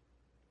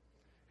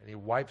 And he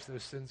wipes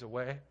those sins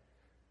away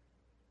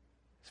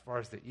as far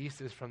as the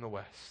east is from the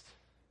west.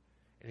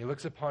 And he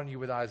looks upon you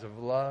with eyes of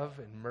love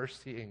and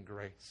mercy and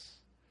grace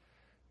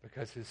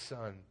because his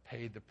son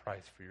paid the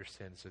price for your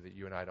sins so that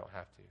you and I don't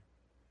have to.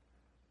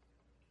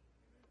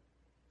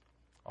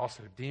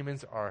 Also,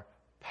 demons are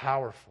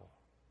powerful,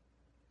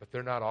 but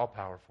they're not all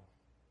powerful.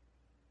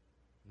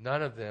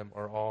 None of them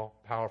are all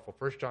powerful.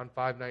 1 John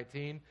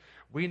 5:19,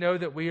 we know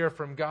that we are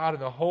from God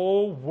and the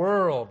whole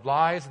world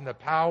lies in the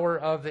power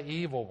of the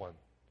evil one.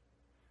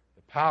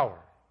 The power.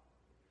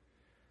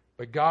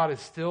 But God is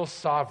still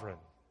sovereign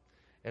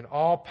and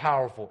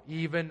all-powerful,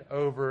 even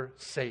over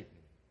Satan.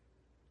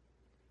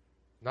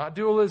 Not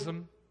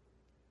dualism.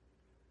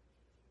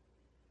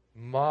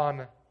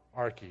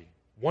 Monarchy.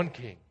 One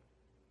king.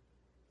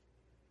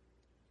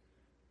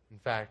 In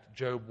fact,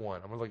 Job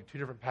 1. I'm going to look at two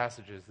different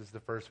passages. This is the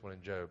first one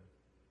in Job.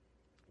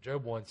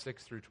 Job 1,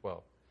 6 through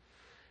 12.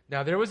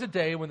 Now there was a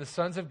day when the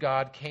sons of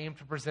God came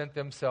to present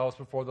themselves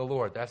before the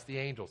Lord. That's the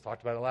angels.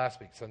 Talked about it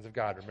last week. Sons of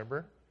God,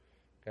 remember?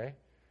 Okay.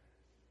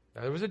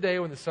 Now there was a day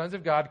when the sons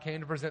of God came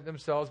to present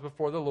themselves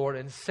before the Lord,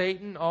 and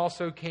Satan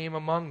also came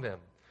among them.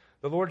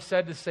 The Lord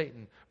said to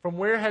Satan, "From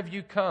where have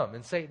you come?"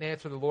 And Satan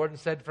answered the Lord and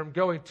said, "From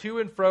going to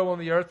and fro on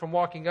the earth, from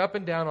walking up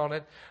and down on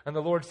it." And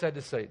the Lord said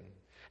to Satan,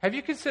 "Have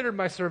you considered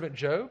my servant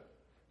Job?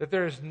 that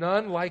there is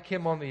none like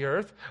him on the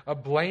earth, a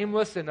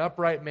blameless and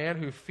upright man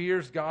who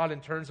fears God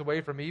and turns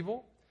away from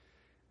evil?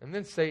 And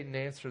then Satan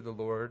answered the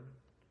Lord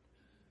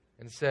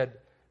and said,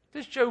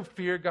 does Job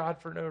fear God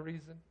for no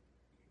reason?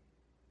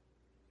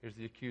 Here's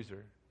the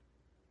accuser.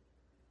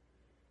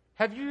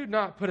 Have you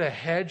not put a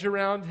hedge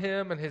around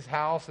him and his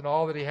house and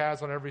all that he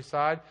has on every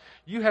side?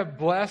 You have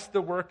blessed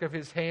the work of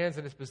his hands,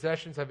 and his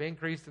possessions have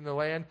increased in the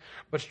land.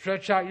 But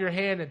stretch out your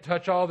hand and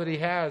touch all that he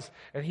has,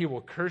 and he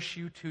will curse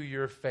you to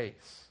your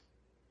face.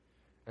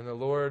 And the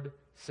Lord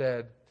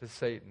said to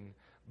Satan,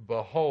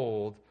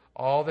 behold,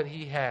 all that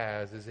he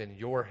has is in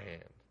your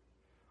hand.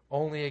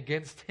 Only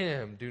against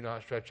him do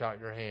not stretch out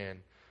your hand.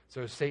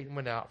 So Satan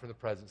went out from the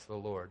presence of the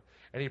Lord.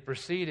 And he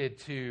proceeded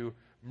to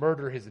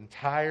murder his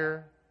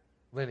entire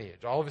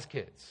lineage, all of his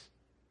kids.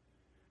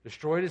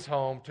 Destroyed his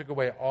home, took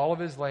away all of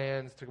his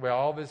lands, took away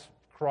all of his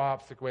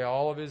crops, took away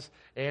all of his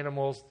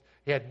animals.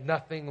 He had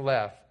nothing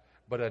left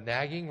but a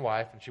nagging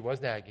wife, and she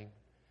was nagging.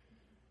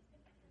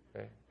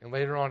 Okay? And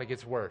later on it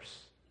gets worse.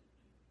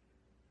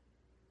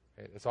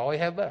 Okay? That's all he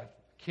had left.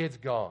 Kids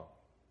gone.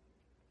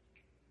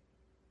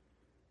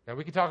 Now,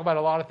 we can talk about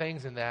a lot of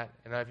things in that,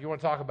 and if you want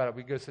to talk about it,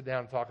 we can go sit down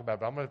and talk about it,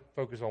 but I'm going to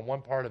focus on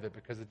one part of it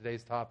because of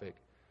today's topic.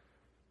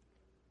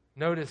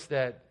 Notice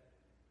that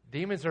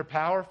demons are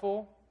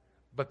powerful,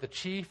 but the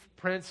chief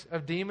prince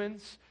of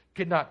demons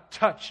could not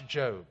touch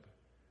Job,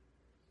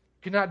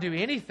 could not do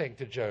anything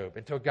to Job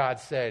until God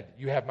said,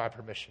 you have my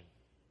permission.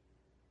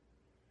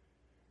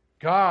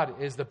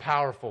 God is the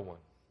powerful one.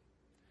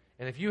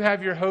 And if you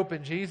have your hope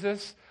in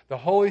Jesus, the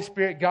Holy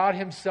Spirit, God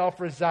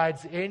himself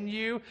resides in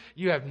you.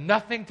 You have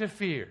nothing to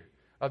fear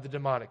of the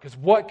demonic. Because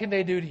what can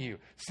they do to you?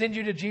 Send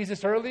you to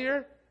Jesus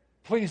earlier?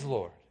 Please,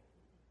 Lord.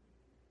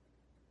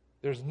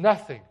 There's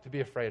nothing to be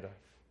afraid of.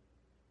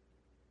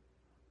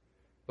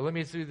 But let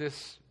me do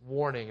this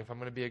warning if I'm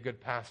going to be a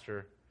good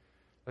pastor.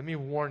 Let me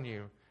warn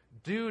you.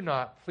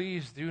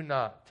 Please do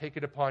not take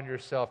it upon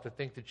yourself to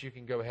think that you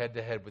can go head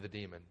to head with a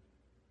demon.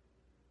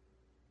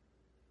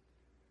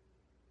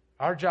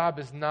 Our job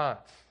is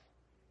not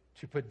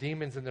to put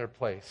demons in their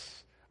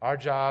place. Our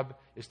job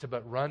is to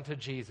but run to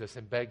Jesus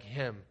and beg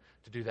him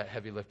to do that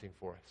heavy lifting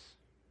for us.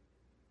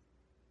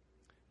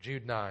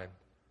 Jude 9,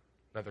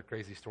 another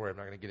crazy story I'm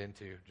not going to get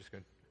into. Just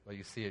going to let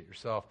you see it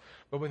yourself.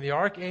 But when the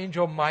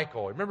archangel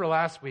Michael, remember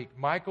last week,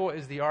 Michael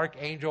is the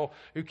archangel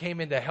who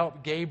came in to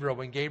help Gabriel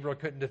when Gabriel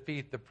couldn't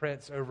defeat the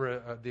prince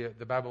over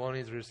the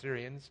Babylonians or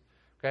Assyrians.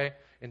 Okay,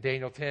 in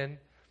Daniel 10,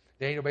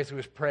 Daniel basically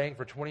was praying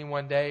for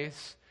 21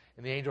 days.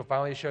 And the angel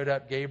finally showed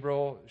up.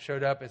 Gabriel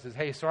showed up and says,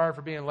 hey, sorry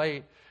for being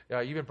late.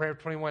 You've been praying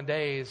for 21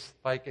 days.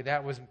 And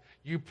that was,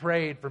 you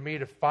prayed for me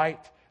to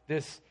fight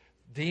this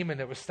demon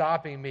that was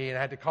stopping me. And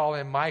I had to call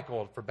in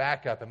Michael for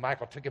backup. And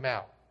Michael took him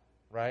out,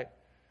 right?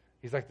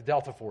 He's like the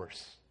Delta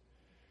Force.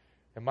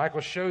 And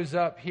Michael shows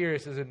up here.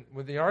 It says,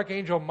 when the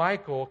archangel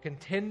Michael,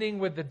 contending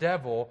with the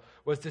devil,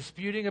 was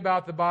disputing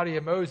about the body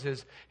of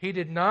Moses, he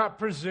did not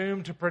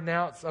presume to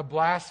pronounce a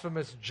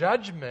blasphemous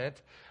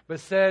judgment, but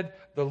said,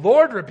 the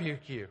Lord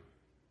rebuke you.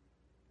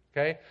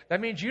 Okay? That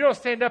means you don't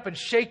stand up and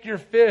shake your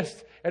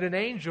fist at an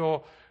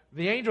angel.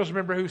 The angels,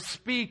 remember, who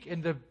speak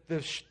in the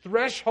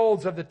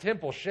thresholds of the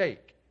temple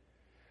shake.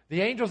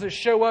 The angels that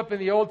show up in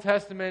the Old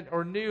Testament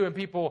or New, and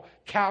people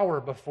cower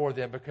before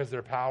them because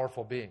they're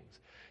powerful beings.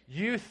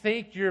 You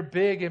think you're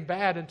big and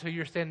bad until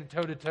you're standing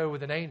toe-to-toe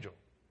with an angel.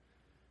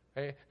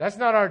 Okay? That's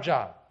not our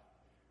job.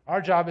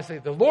 Our job is to say,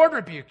 the Lord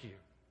rebuke you,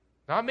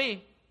 not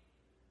me.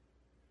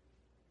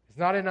 It's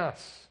not in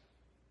us.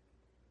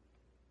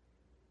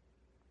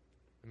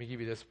 Let me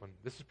give you this one.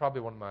 This is probably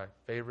one of my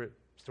favorite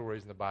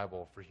stories in the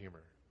Bible for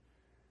humor.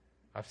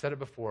 I've said it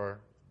before,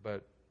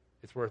 but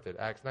it's worth it.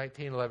 Acts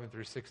 19:11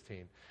 through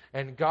 16.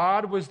 And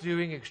God was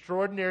doing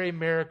extraordinary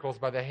miracles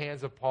by the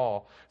hands of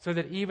Paul, so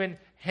that even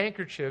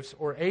handkerchiefs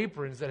or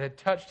aprons that had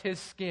touched his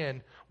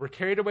skin were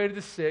carried away to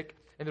the sick,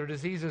 and their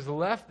diseases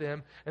left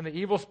them, and the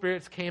evil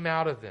spirits came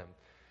out of them.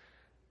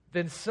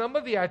 Then some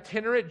of the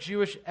itinerant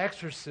Jewish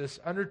exorcists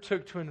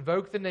undertook to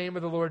invoke the name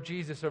of the Lord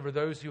Jesus over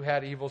those who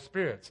had evil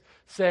spirits,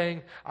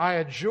 saying, I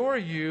adjure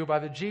you by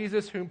the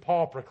Jesus whom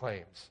Paul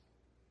proclaims.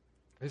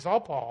 It's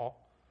all Paul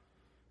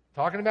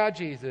talking about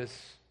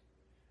Jesus,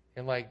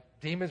 and like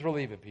demons were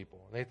leaving people.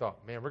 And they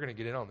thought, man, we're going to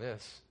get in on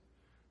this.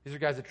 These are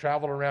guys that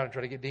traveled around and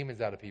try to get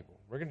demons out of people.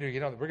 We're going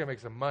to make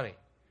some money,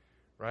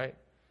 right?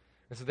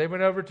 And so they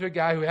went over to a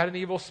guy who had an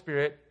evil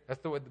spirit. That's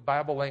the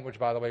Bible language,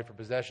 by the way, for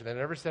possession. It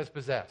never says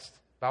possessed.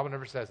 The Bible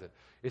never says it.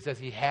 It says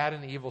he had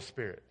an evil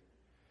spirit.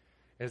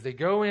 As they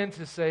go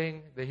into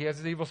saying that he has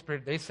an evil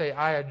spirit, they say,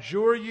 I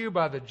adjure you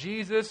by the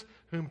Jesus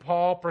whom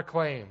Paul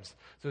proclaims.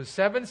 So the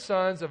 7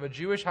 sons of a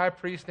Jewish high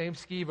priest named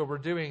Sceva were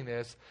doing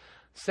this.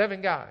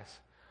 7 guys.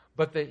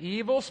 But the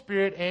evil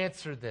spirit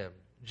answered them,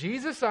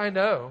 Jesus I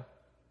know,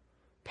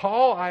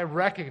 Paul I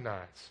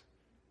recognize.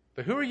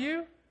 But who are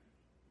you?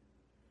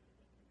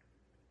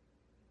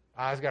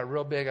 Eyes got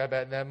real big, I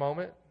bet, in that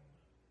moment.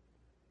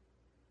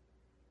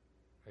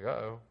 Like,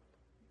 uh-oh.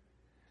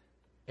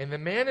 And the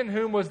man in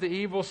whom was the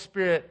evil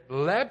spirit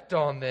leapt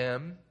on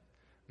them,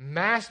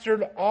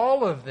 mastered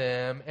all of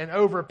them and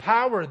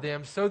overpowered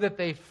them so that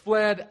they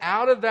fled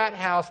out of that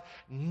house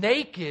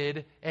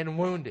naked and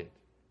wounded.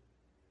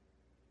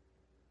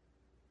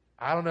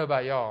 I don't know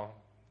about y'all,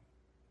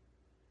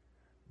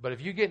 but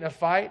if you get in a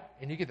fight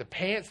and you get the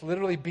pants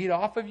literally beat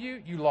off of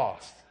you, you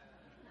lost.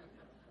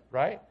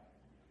 Right?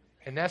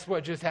 And that's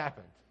what just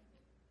happened.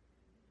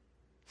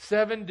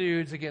 7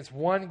 dudes against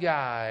one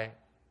guy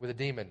with a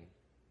demon.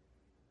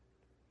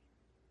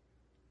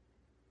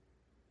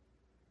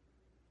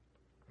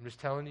 I'm just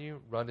telling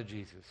you, run to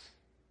Jesus.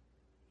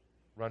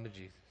 Run to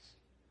Jesus.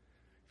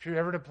 If you're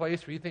ever in a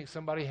place where you think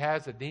somebody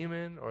has a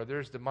demon or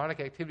there's demonic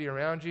activity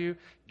around you,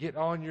 get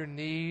on your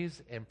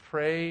knees and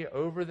pray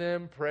over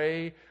them,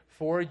 pray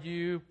for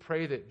you,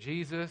 pray that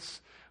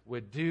Jesus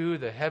would do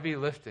the heavy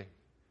lifting.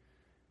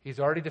 He's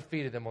already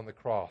defeated them on the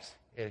cross,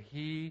 and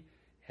He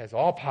has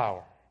all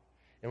power.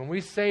 And when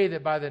we say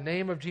that by the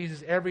name of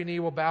Jesus, every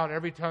knee will bow and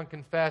every tongue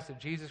confess that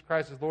Jesus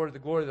Christ is Lord to the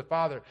glory of the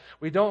Father,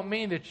 we don't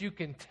mean that you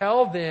can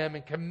tell them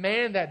and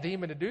command that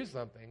demon to do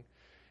something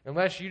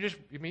unless you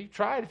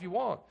try it if you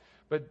want.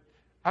 But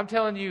I'm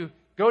telling you,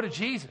 go to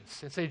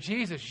Jesus and say,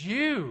 Jesus,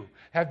 you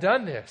have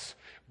done this.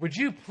 Would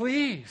you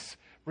please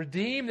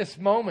redeem this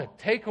moment?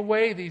 Take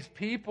away these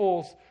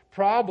people's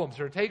problems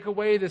or take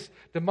away this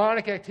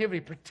demonic activity.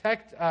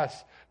 Protect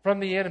us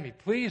from the enemy.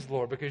 Please,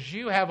 Lord, because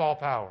you have all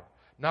power,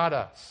 not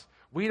us.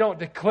 We don't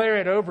declare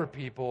it over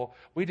people.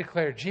 We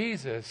declare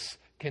Jesus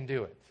can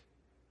do it.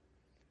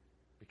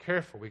 Be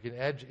careful. We can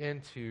edge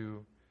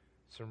into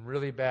some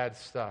really bad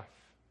stuff.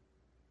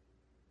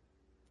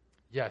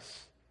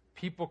 Yes,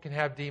 people can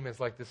have demons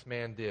like this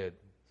man did.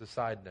 It's a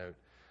side note.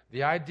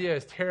 The idea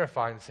is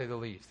terrifying to say the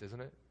least,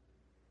 isn't it?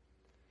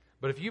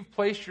 But if you've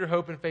placed your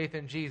hope and faith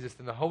in Jesus,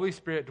 then the Holy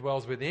Spirit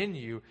dwells within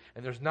you,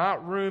 and there's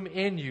not room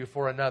in you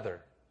for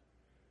another.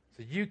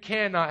 So you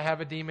cannot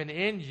have a demon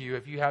in you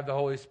if you have the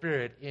Holy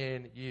Spirit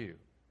in you.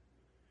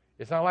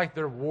 It's not like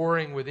they're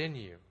warring within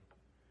you.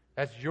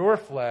 That's your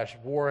flesh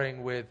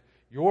warring with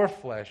your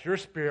flesh, your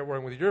spirit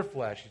warring with your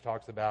flesh, he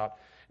talks about.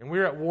 And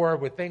we're at war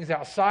with things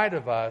outside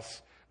of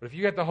us. But if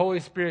you got the Holy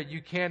Spirit,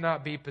 you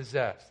cannot be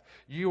possessed.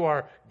 You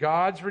are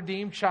God's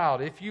redeemed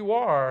child. If you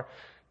are,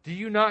 do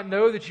you not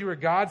know that you are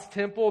God's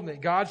temple and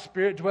that God's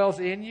Spirit dwells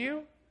in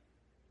you?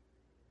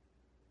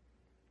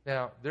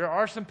 Now, there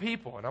are some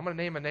people, and I'm going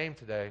to name a name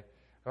today.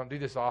 I don't do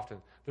this often.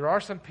 There are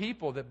some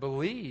people that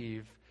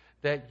believe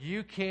that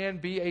you can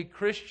be a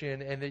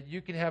Christian and that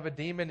you can have a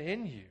demon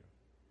in you.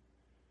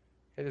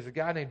 Hey, there's a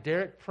guy named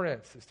Derek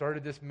Prince that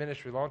started this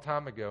ministry a long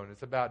time ago, and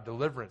it's about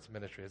deliverance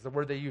ministry. It's the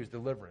word they use,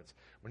 deliverance.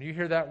 When you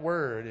hear that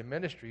word in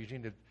ministry, you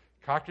need to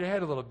cock your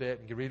head a little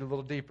bit and read a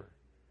little deeper.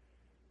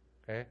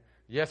 Okay?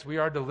 Yes, we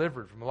are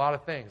delivered from a lot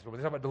of things, but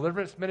when they talk about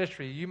deliverance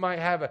ministry, you might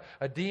have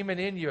a demon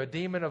in you, a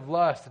demon of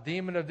lust, a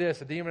demon of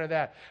this, a demon of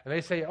that. And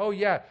they say, oh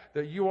yeah,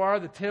 that you are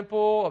the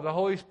temple of the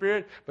Holy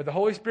Spirit, but the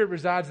Holy Spirit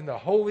resides in the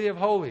Holy of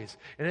Holies.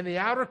 And in the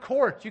outer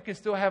court, you can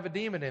still have a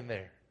demon in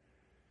there.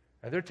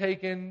 And they're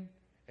taking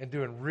and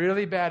doing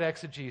really bad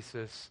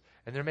exegesis,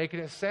 and they're making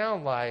it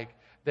sound like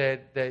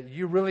that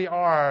you really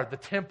are the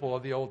temple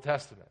of the Old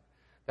Testament.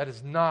 That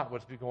is not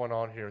what's been going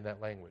on here in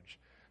that language.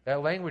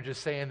 That language is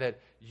saying that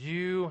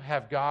you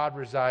have God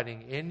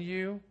residing in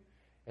you,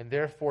 and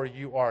therefore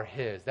you are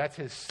His. That's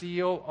His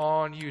seal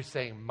on you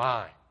saying,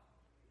 mine.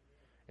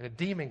 And a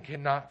demon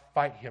cannot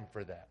fight Him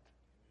for that.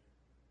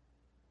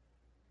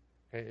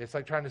 Okay? It's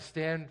like trying to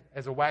stand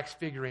as a wax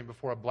figurine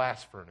before a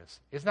blast furnace.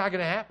 It's not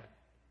going to happen.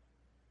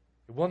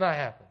 It will not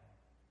happen.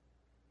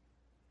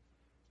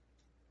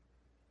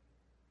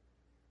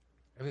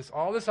 And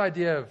all this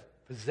idea of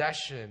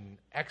possession,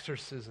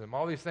 exorcism,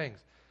 all these things.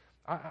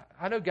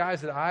 I know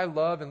guys that I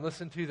love and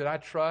listen to that I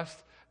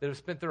trust that have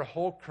spent their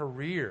whole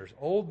careers,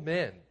 old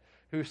men,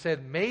 who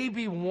said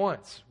maybe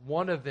once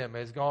one of them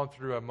has gone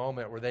through a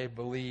moment where they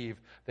believe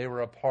they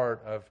were a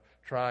part of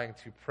trying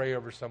to pray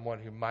over someone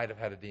who might have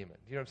had a demon.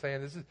 You know what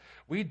I'm saying?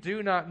 We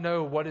do not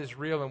know what is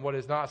real and what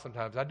is not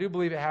sometimes. I do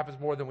believe it happens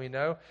more than we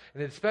know,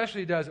 and it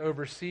especially does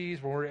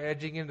overseas when we're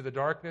edging into the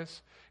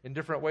darkness in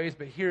different ways,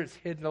 but here it's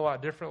hidden a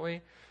lot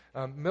differently.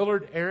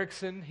 Millard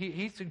Erickson,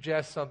 he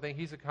suggests something.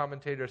 He's a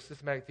commentator, a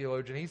systematic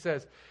theologian. He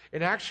says,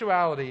 in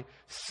actuality,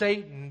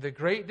 Satan, the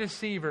great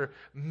deceiver,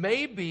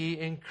 may be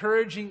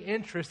encouraging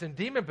interest in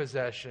demon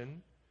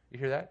possession. You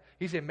hear that?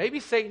 He said,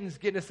 maybe Satan's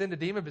getting us into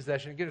demon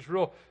possession, getting us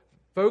real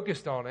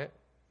focused on it,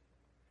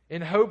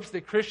 in hopes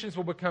that Christians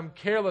will become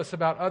careless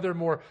about other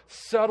more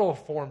subtle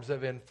forms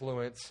of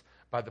influence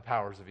by the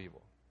powers of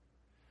evil.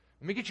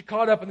 Let me get you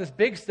caught up in this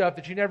big stuff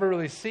that you never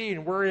really see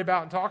and worry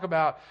about and talk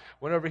about,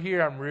 when over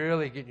here I'm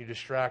really getting you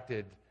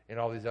distracted in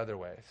all these other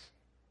ways.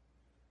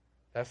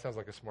 That sounds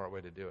like a smart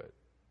way to do it.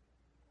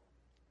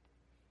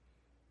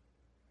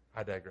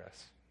 I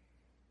digress.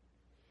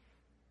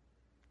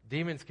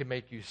 Demons can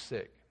make you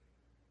sick,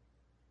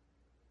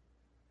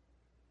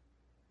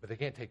 but they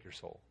can't take your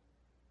soul.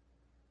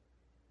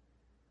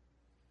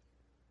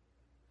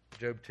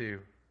 Job 2,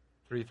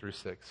 3 through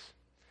 6.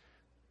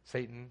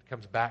 Satan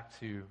comes back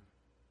to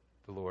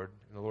the Lord.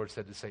 And the Lord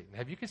said to Satan,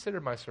 have you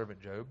considered my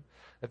servant Job,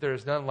 that there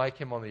is none like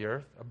him on the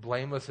earth, a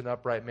blameless and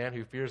upright man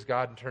who fears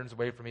God and turns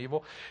away from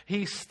evil?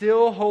 He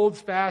still holds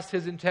fast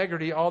his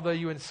integrity, although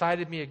you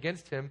incited me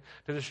against him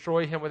to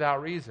destroy him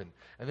without reason.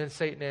 And then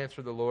Satan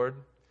answered the Lord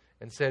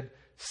and said,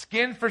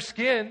 skin for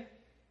skin,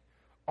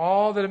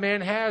 all that a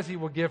man has he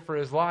will give for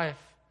his life.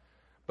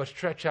 But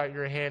stretch out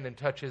your hand and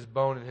touch his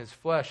bone and his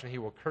flesh, and he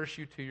will curse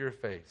you to your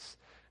face.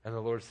 And the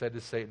Lord said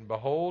to Satan,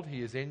 behold,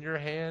 he is in your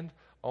hand,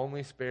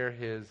 only spare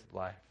his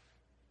life.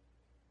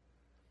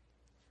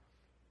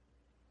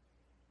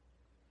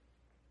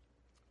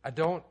 I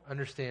don't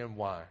understand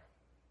why,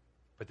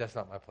 but that's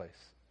not my place.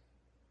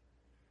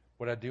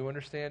 What I do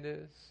understand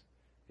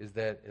is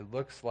that it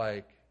looks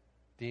like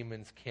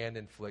demons can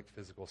inflict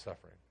physical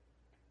suffering.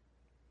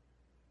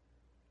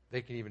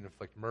 They can even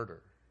inflict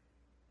murder.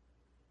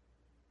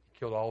 He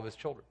killed all of his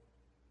children.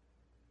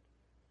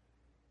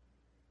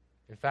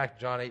 In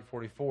fact, John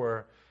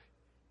 8:44,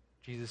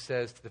 Jesus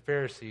says to the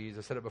Pharisees,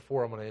 I said it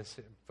before, I'm going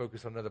to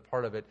focus on another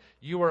part of it.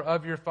 You are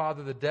of your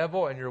father the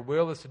devil, and your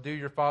will is to do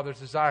your father's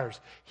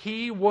desires.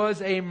 He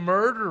was a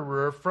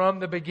murderer from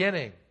the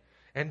beginning,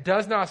 and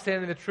does not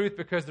stand in the truth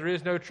because there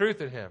is no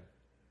truth in him.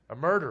 A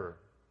murderer.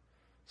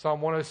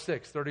 Psalm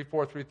 106,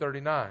 34 through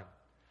 39.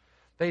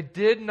 They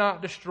did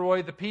not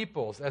destroy the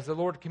peoples as the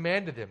Lord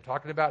commanded them,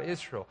 talking about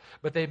Israel.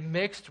 But they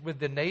mixed with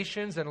the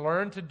nations and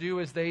learned to do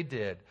as they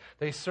did.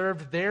 They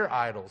served their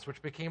idols,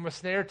 which became a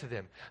snare to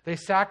them. They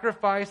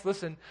sacrificed,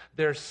 listen,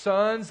 their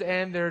sons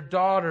and their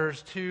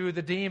daughters to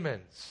the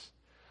demons.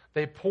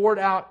 They poured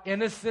out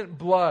innocent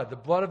blood, the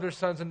blood of their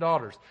sons and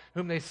daughters,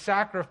 whom they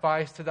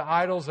sacrificed to the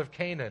idols of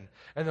Canaan.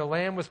 And the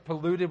land was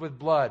polluted with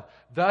blood.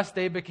 Thus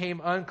they became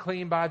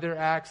unclean by their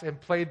acts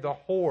and played the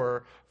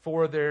whore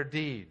for their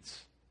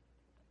deeds.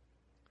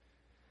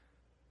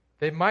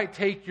 They might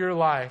take your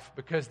life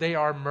because they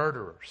are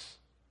murderers.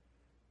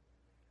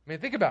 I mean,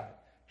 think about it.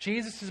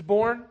 Jesus is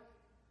born.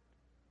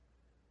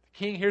 The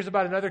king hears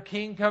about another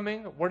king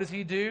coming. What does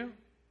he do?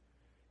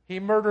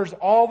 He murders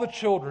all the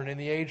children in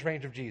the age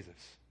range of Jesus.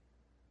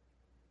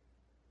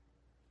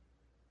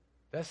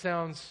 That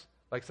sounds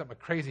like something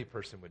a crazy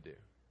person would do.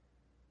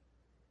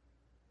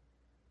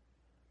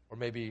 Or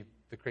maybe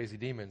the crazy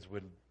demons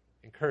would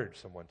encourage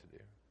someone to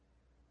do.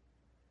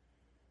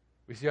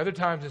 We see other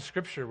times in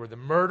Scripture where the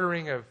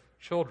murdering of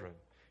children.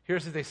 Here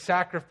it says they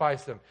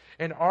sacrifice them.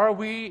 And are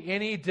we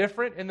any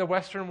different in the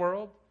Western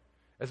world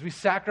as we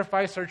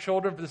sacrifice our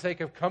children for the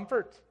sake of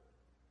comfort?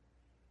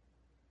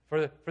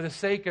 For the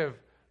sake of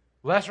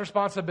less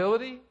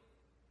responsibility?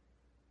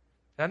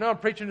 And I know I'm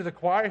preaching to the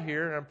choir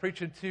here, and I'm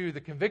preaching to the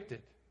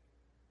convicted,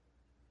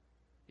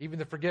 even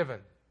the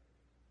forgiven.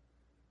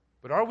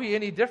 But are we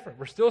any different?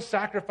 We're still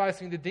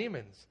sacrificing to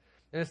demons.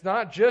 And it's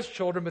not just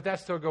children, but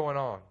that's still going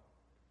on.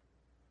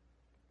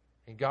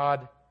 And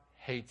God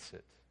hates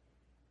it.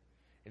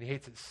 And he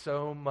hates it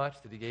so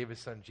much that he gave his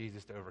son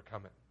Jesus to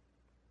overcome it.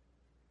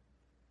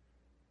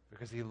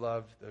 Because he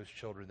loved those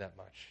children that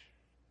much.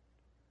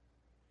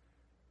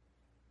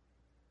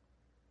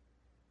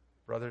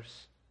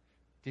 Brothers,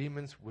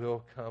 demons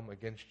will come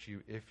against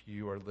you if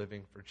you are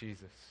living for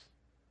Jesus.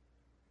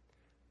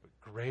 But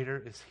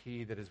greater is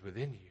he that is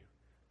within you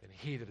than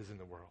he that is in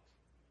the world.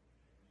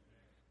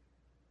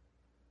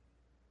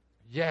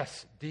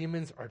 Yes,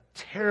 demons are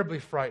terribly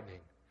frightening.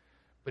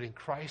 But in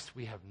Christ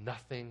we have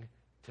nothing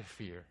to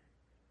fear.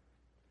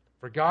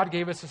 For God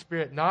gave us a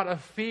spirit not of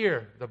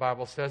fear, the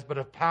Bible says, but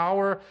of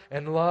power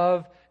and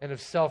love and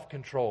of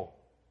self-control.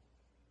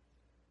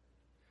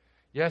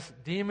 Yes,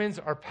 demons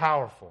are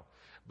powerful.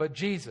 But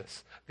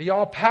Jesus, the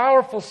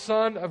all-powerful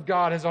Son of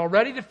God, has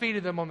already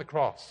defeated them on the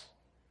cross.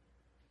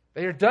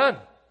 They are done.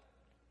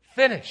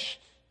 Finished.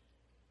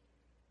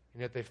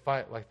 And yet they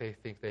fight like they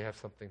think they have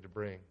something to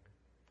bring.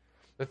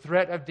 The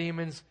threat of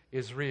demons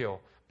is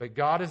real. But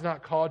God has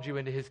not called you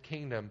into his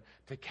kingdom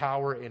to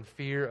cower in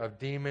fear of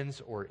demons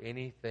or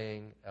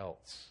anything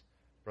else,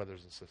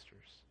 brothers and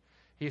sisters.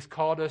 He's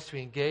called us to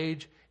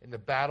engage in the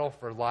battle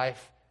for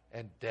life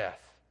and death.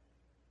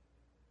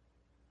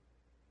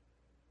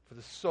 For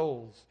the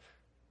souls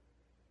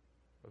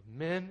of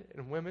men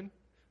and women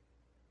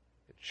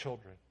and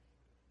children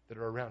that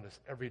are around us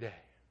every day.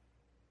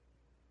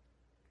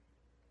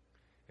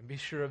 And be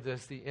sure of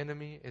this, the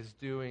enemy is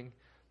doing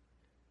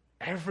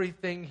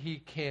everything he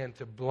can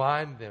to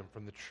blind them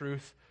from the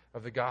truth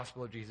of the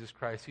gospel of Jesus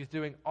Christ. He's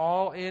doing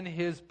all in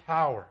his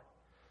power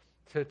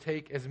to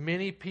take as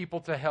many people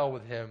to hell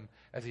with him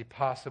as he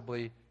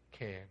possibly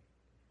can.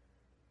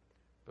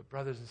 But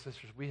brothers and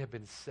sisters, we have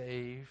been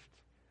saved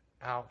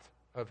out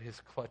of his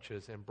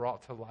clutches and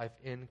brought to life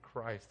in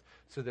Christ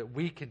so that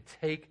we can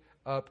take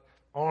up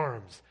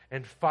arms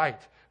and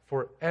fight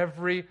for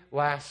every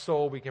last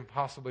soul we can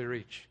possibly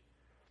reach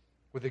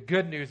with the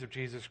good news of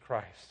Jesus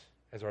Christ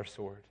as our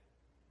sword.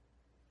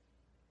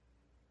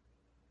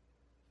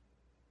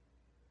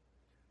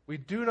 We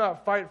do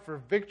not fight for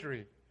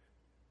victory.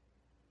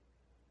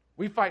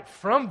 We fight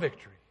from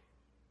victory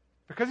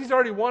because he's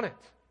already won it.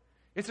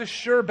 It's a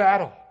sure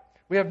battle.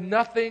 We have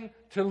nothing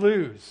to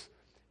lose.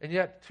 And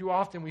yet, too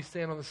often we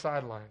stand on the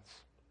sidelines.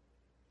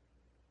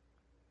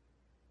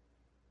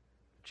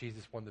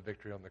 Jesus won the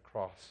victory on the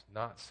cross,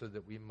 not so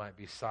that we might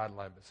be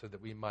sidelined, but so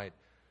that we might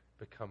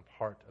become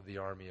part of the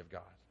army of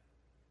God,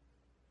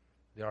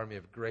 the army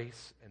of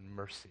grace and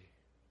mercy.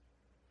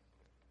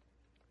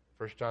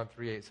 1 John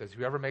 3:8 says,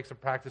 whoever makes a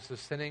practice of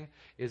sinning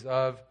is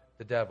of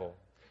the devil.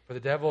 For the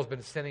devil has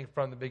been sinning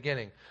from the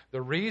beginning.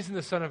 The reason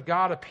the Son of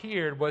God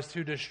appeared was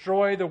to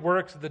destroy the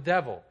works of the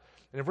devil.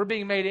 And if we're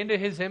being made into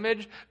his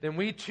image, then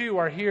we too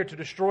are here to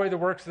destroy the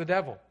works of the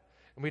devil.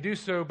 And we do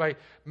so by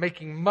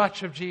making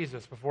much of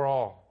Jesus before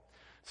all.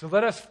 So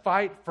let us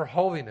fight for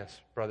holiness,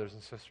 brothers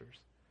and sisters.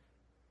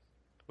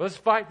 Let's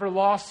fight for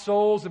lost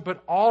souls and put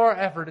all our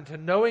effort into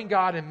knowing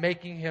God and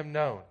making him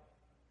known.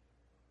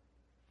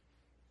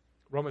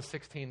 Romans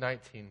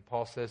 16:19,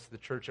 Paul says to the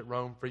church at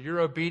Rome, for your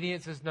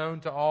obedience is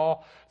known to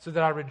all, so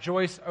that I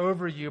rejoice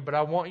over you, but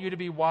I want you to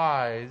be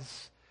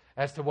wise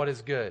as to what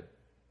is good.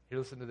 Here,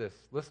 listen to this.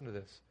 Listen to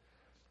this.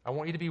 I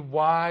want you to be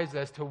wise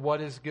as to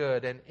what is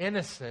good and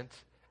innocent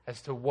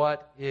as to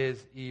what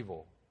is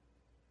evil.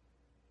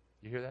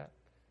 You hear that?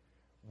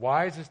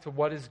 Wise as to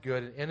what is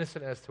good and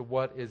innocent as to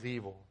what is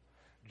evil.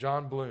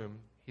 John Bloom,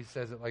 he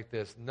says it like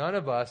this: none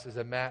of us is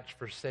a match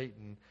for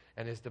Satan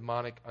and his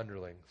demonic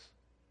underlings.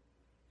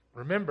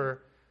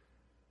 Remember,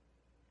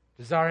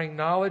 desiring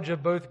knowledge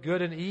of both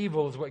good and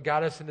evil is what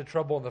got us into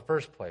trouble in the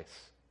first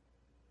place.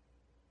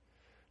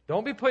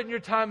 Don't be putting your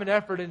time and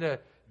effort into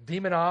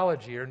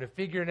demonology or into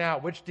figuring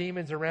out which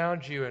demons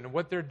around you and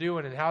what they're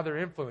doing and how they're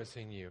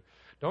influencing you.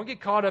 Don't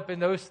get caught up in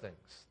those things.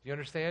 Do you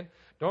understand?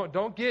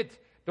 Don't get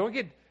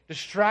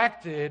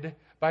distracted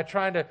by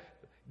trying to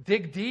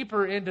dig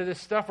deeper into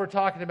this stuff we're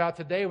talking about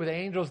today with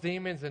angels,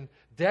 demons, and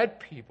dead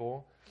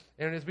people.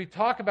 And as we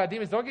talk about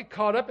demons, don't get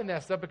caught up in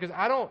that stuff, because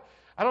I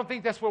don't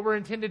think that's what we're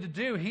intended to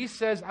do. He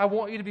says, I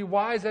want you to be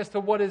wise as to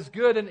what is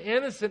good and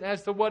innocent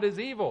as to what is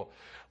evil.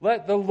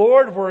 Let the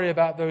Lord worry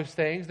about those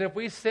things. And if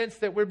we sense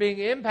that we're being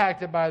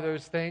impacted by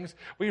those things,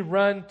 we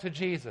run to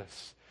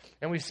Jesus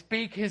and we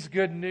speak his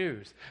good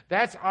news.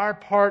 That's our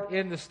part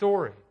in the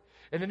story.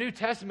 In the New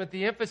Testament,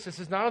 the emphasis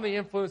is not on the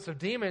influence of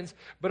demons,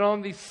 but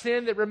on the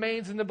sin that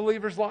remains in the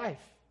believer's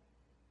life.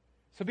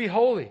 So be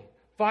holy.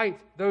 Fight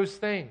those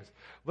things.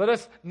 Let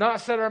us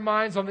not set our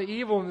minds on the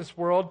evil in this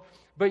world,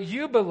 but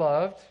you,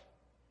 beloved,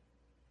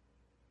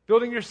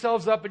 building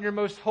yourselves up in your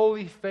most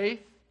holy faith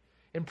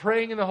and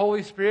praying in the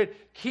Holy Spirit,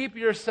 keep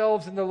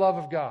yourselves in the love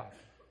of God,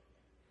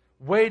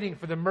 waiting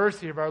for the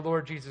mercy of our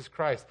Lord Jesus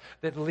Christ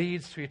that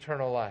leads to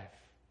eternal life.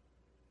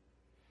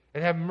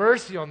 And have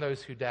mercy on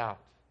those who doubt.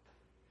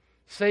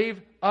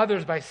 Save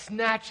others by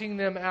snatching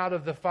them out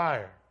of the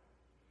fire.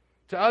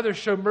 To others,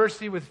 show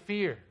mercy with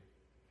fear,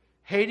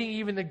 hating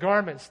even the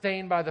garment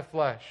stained by the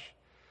flesh.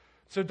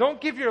 So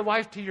don't give your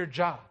life to your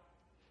job.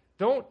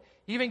 Don't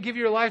even give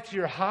your life to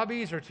your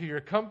hobbies or to your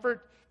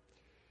comfort.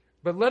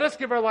 But let us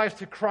give our lives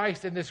to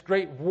Christ in this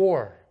great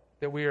war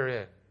that we are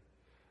in.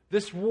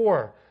 This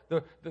war.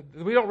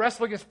 We don't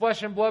wrestle against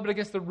flesh and blood, but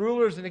against the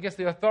rulers and against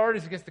the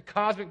authorities, against the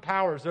cosmic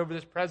powers over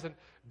this present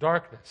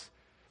darkness.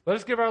 Let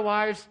us give our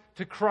lives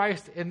to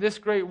Christ in this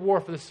great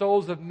war for the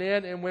souls of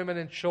men and women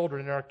and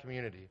children in our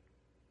community.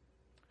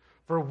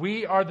 For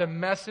we are the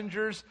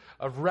messengers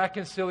of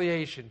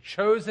reconciliation,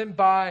 chosen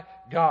by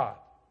God.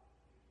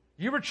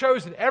 You were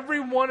chosen. Every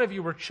one of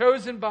you were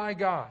chosen by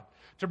God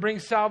to bring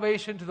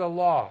salvation to the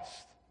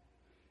lost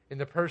in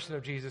the person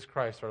of Jesus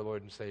Christ, our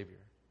Lord and Savior.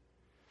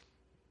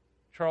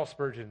 Charles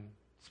Spurgeon,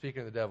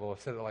 speaking of the devil,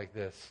 said it like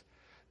this: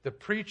 the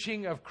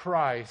preaching of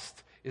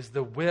Christ is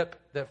the whip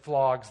that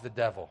flogs the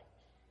devil.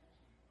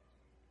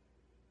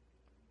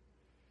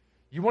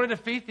 You want to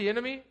defeat the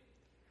enemy?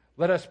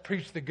 Let us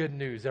preach the good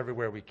news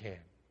everywhere we can.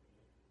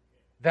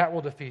 That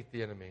will defeat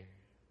the enemy.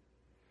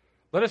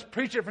 Let us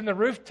preach it from the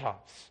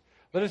rooftops.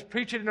 Let us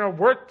preach it in our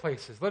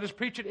workplaces. Let us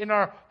preach it in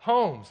our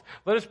homes.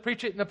 Let us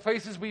preach it in the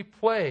places we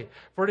play.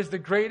 For it is the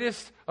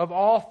greatest of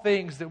all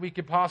things that we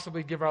could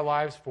possibly give our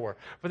lives for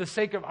the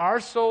sake of our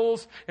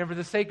souls and for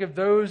the sake of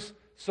those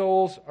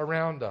souls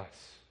around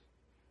us.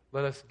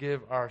 Let us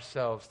give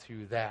ourselves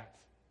to that.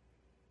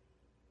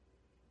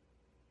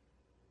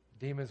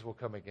 Demons will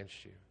come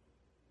against you.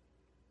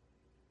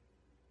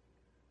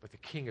 But the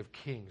King of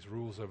Kings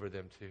rules over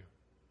them too.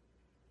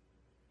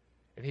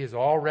 And he has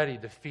already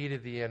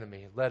defeated the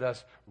enemy. Let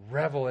us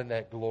revel in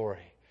that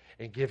glory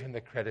and give him the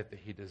credit that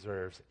he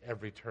deserves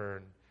every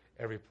turn,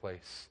 every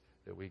place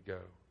that we go.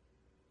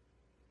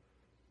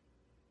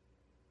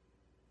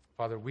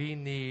 Father, we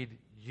need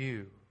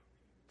you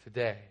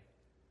today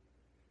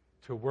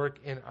to work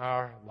in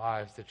our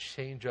lives to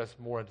change us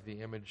more into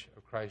the image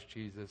of Christ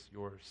Jesus,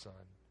 your Son,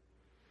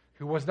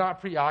 who was not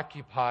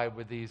preoccupied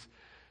with these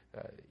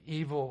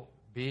evil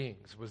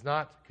beings, was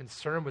not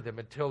concerned with them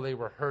until they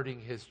were hurting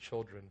his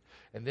children.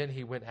 And then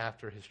he went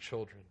after his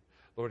children.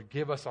 Lord,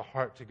 give us a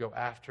heart to go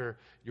after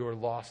your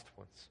lost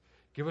ones.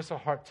 Give us a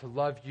heart to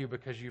love you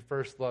because you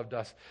first loved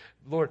us.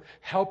 Lord,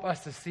 help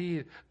us to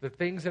see the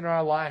things in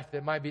our life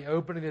that might be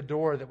opening the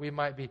door, that we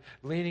might be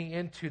leaning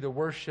into the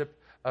worship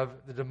of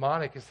the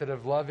demonic instead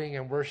of loving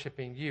and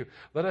worshiping you.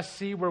 Let us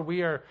see where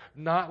we are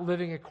not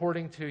living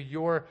according to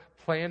your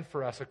plan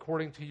for us,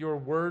 according to your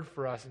word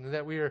for us, and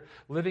that we are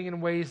living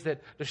in ways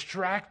that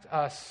distract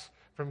us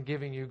from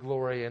giving you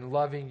glory and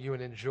loving you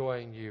and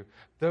enjoying you.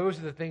 Those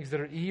are the things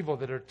that are evil,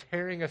 that are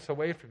tearing us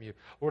away from you.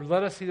 Lord,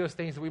 let us see those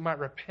things that we might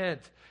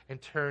repent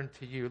and turn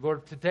to you.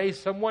 Lord, today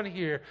someone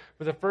here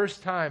for the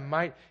first time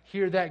might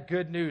hear that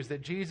good news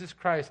that Jesus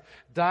Christ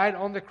died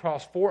on the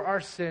cross for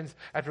our sins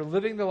after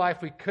living the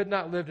life we could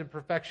not live in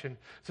perfection,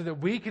 so that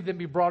we could then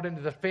be brought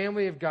into the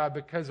family of God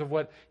because of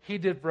what he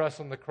did for us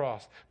on the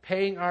cross,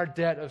 paying our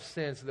debt of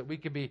sin so that we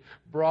could be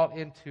brought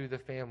into the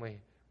family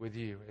with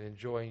you and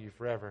enjoying you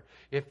forever.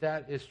 If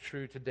that is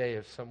true today,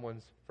 if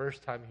someone's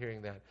first time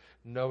hearing that,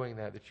 knowing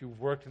that you've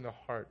worked in the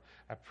heart,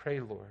 I pray,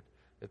 Lord,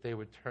 that they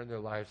would turn their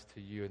lives to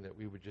you and that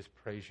we would just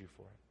praise you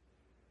for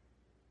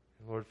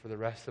it. And Lord, for the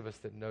rest of us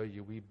that know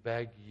you, we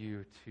beg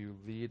you to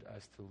lead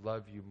us to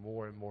love you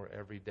more and more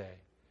every day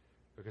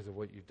because of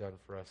what you've done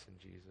for us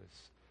in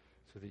Jesus,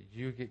 so that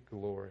you get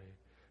glory,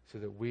 so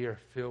that we are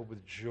filled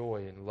with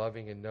joy in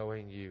loving and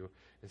knowing you,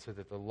 and so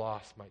that the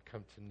lost might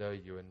come to know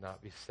you and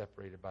not be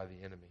separated by the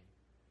enemy.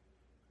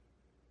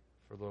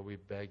 For Lord, we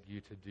beg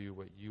you to do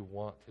what you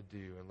want to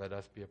do, and let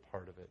us be a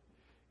part of it.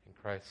 In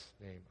Christ's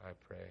name I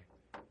pray.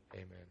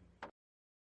 Amen.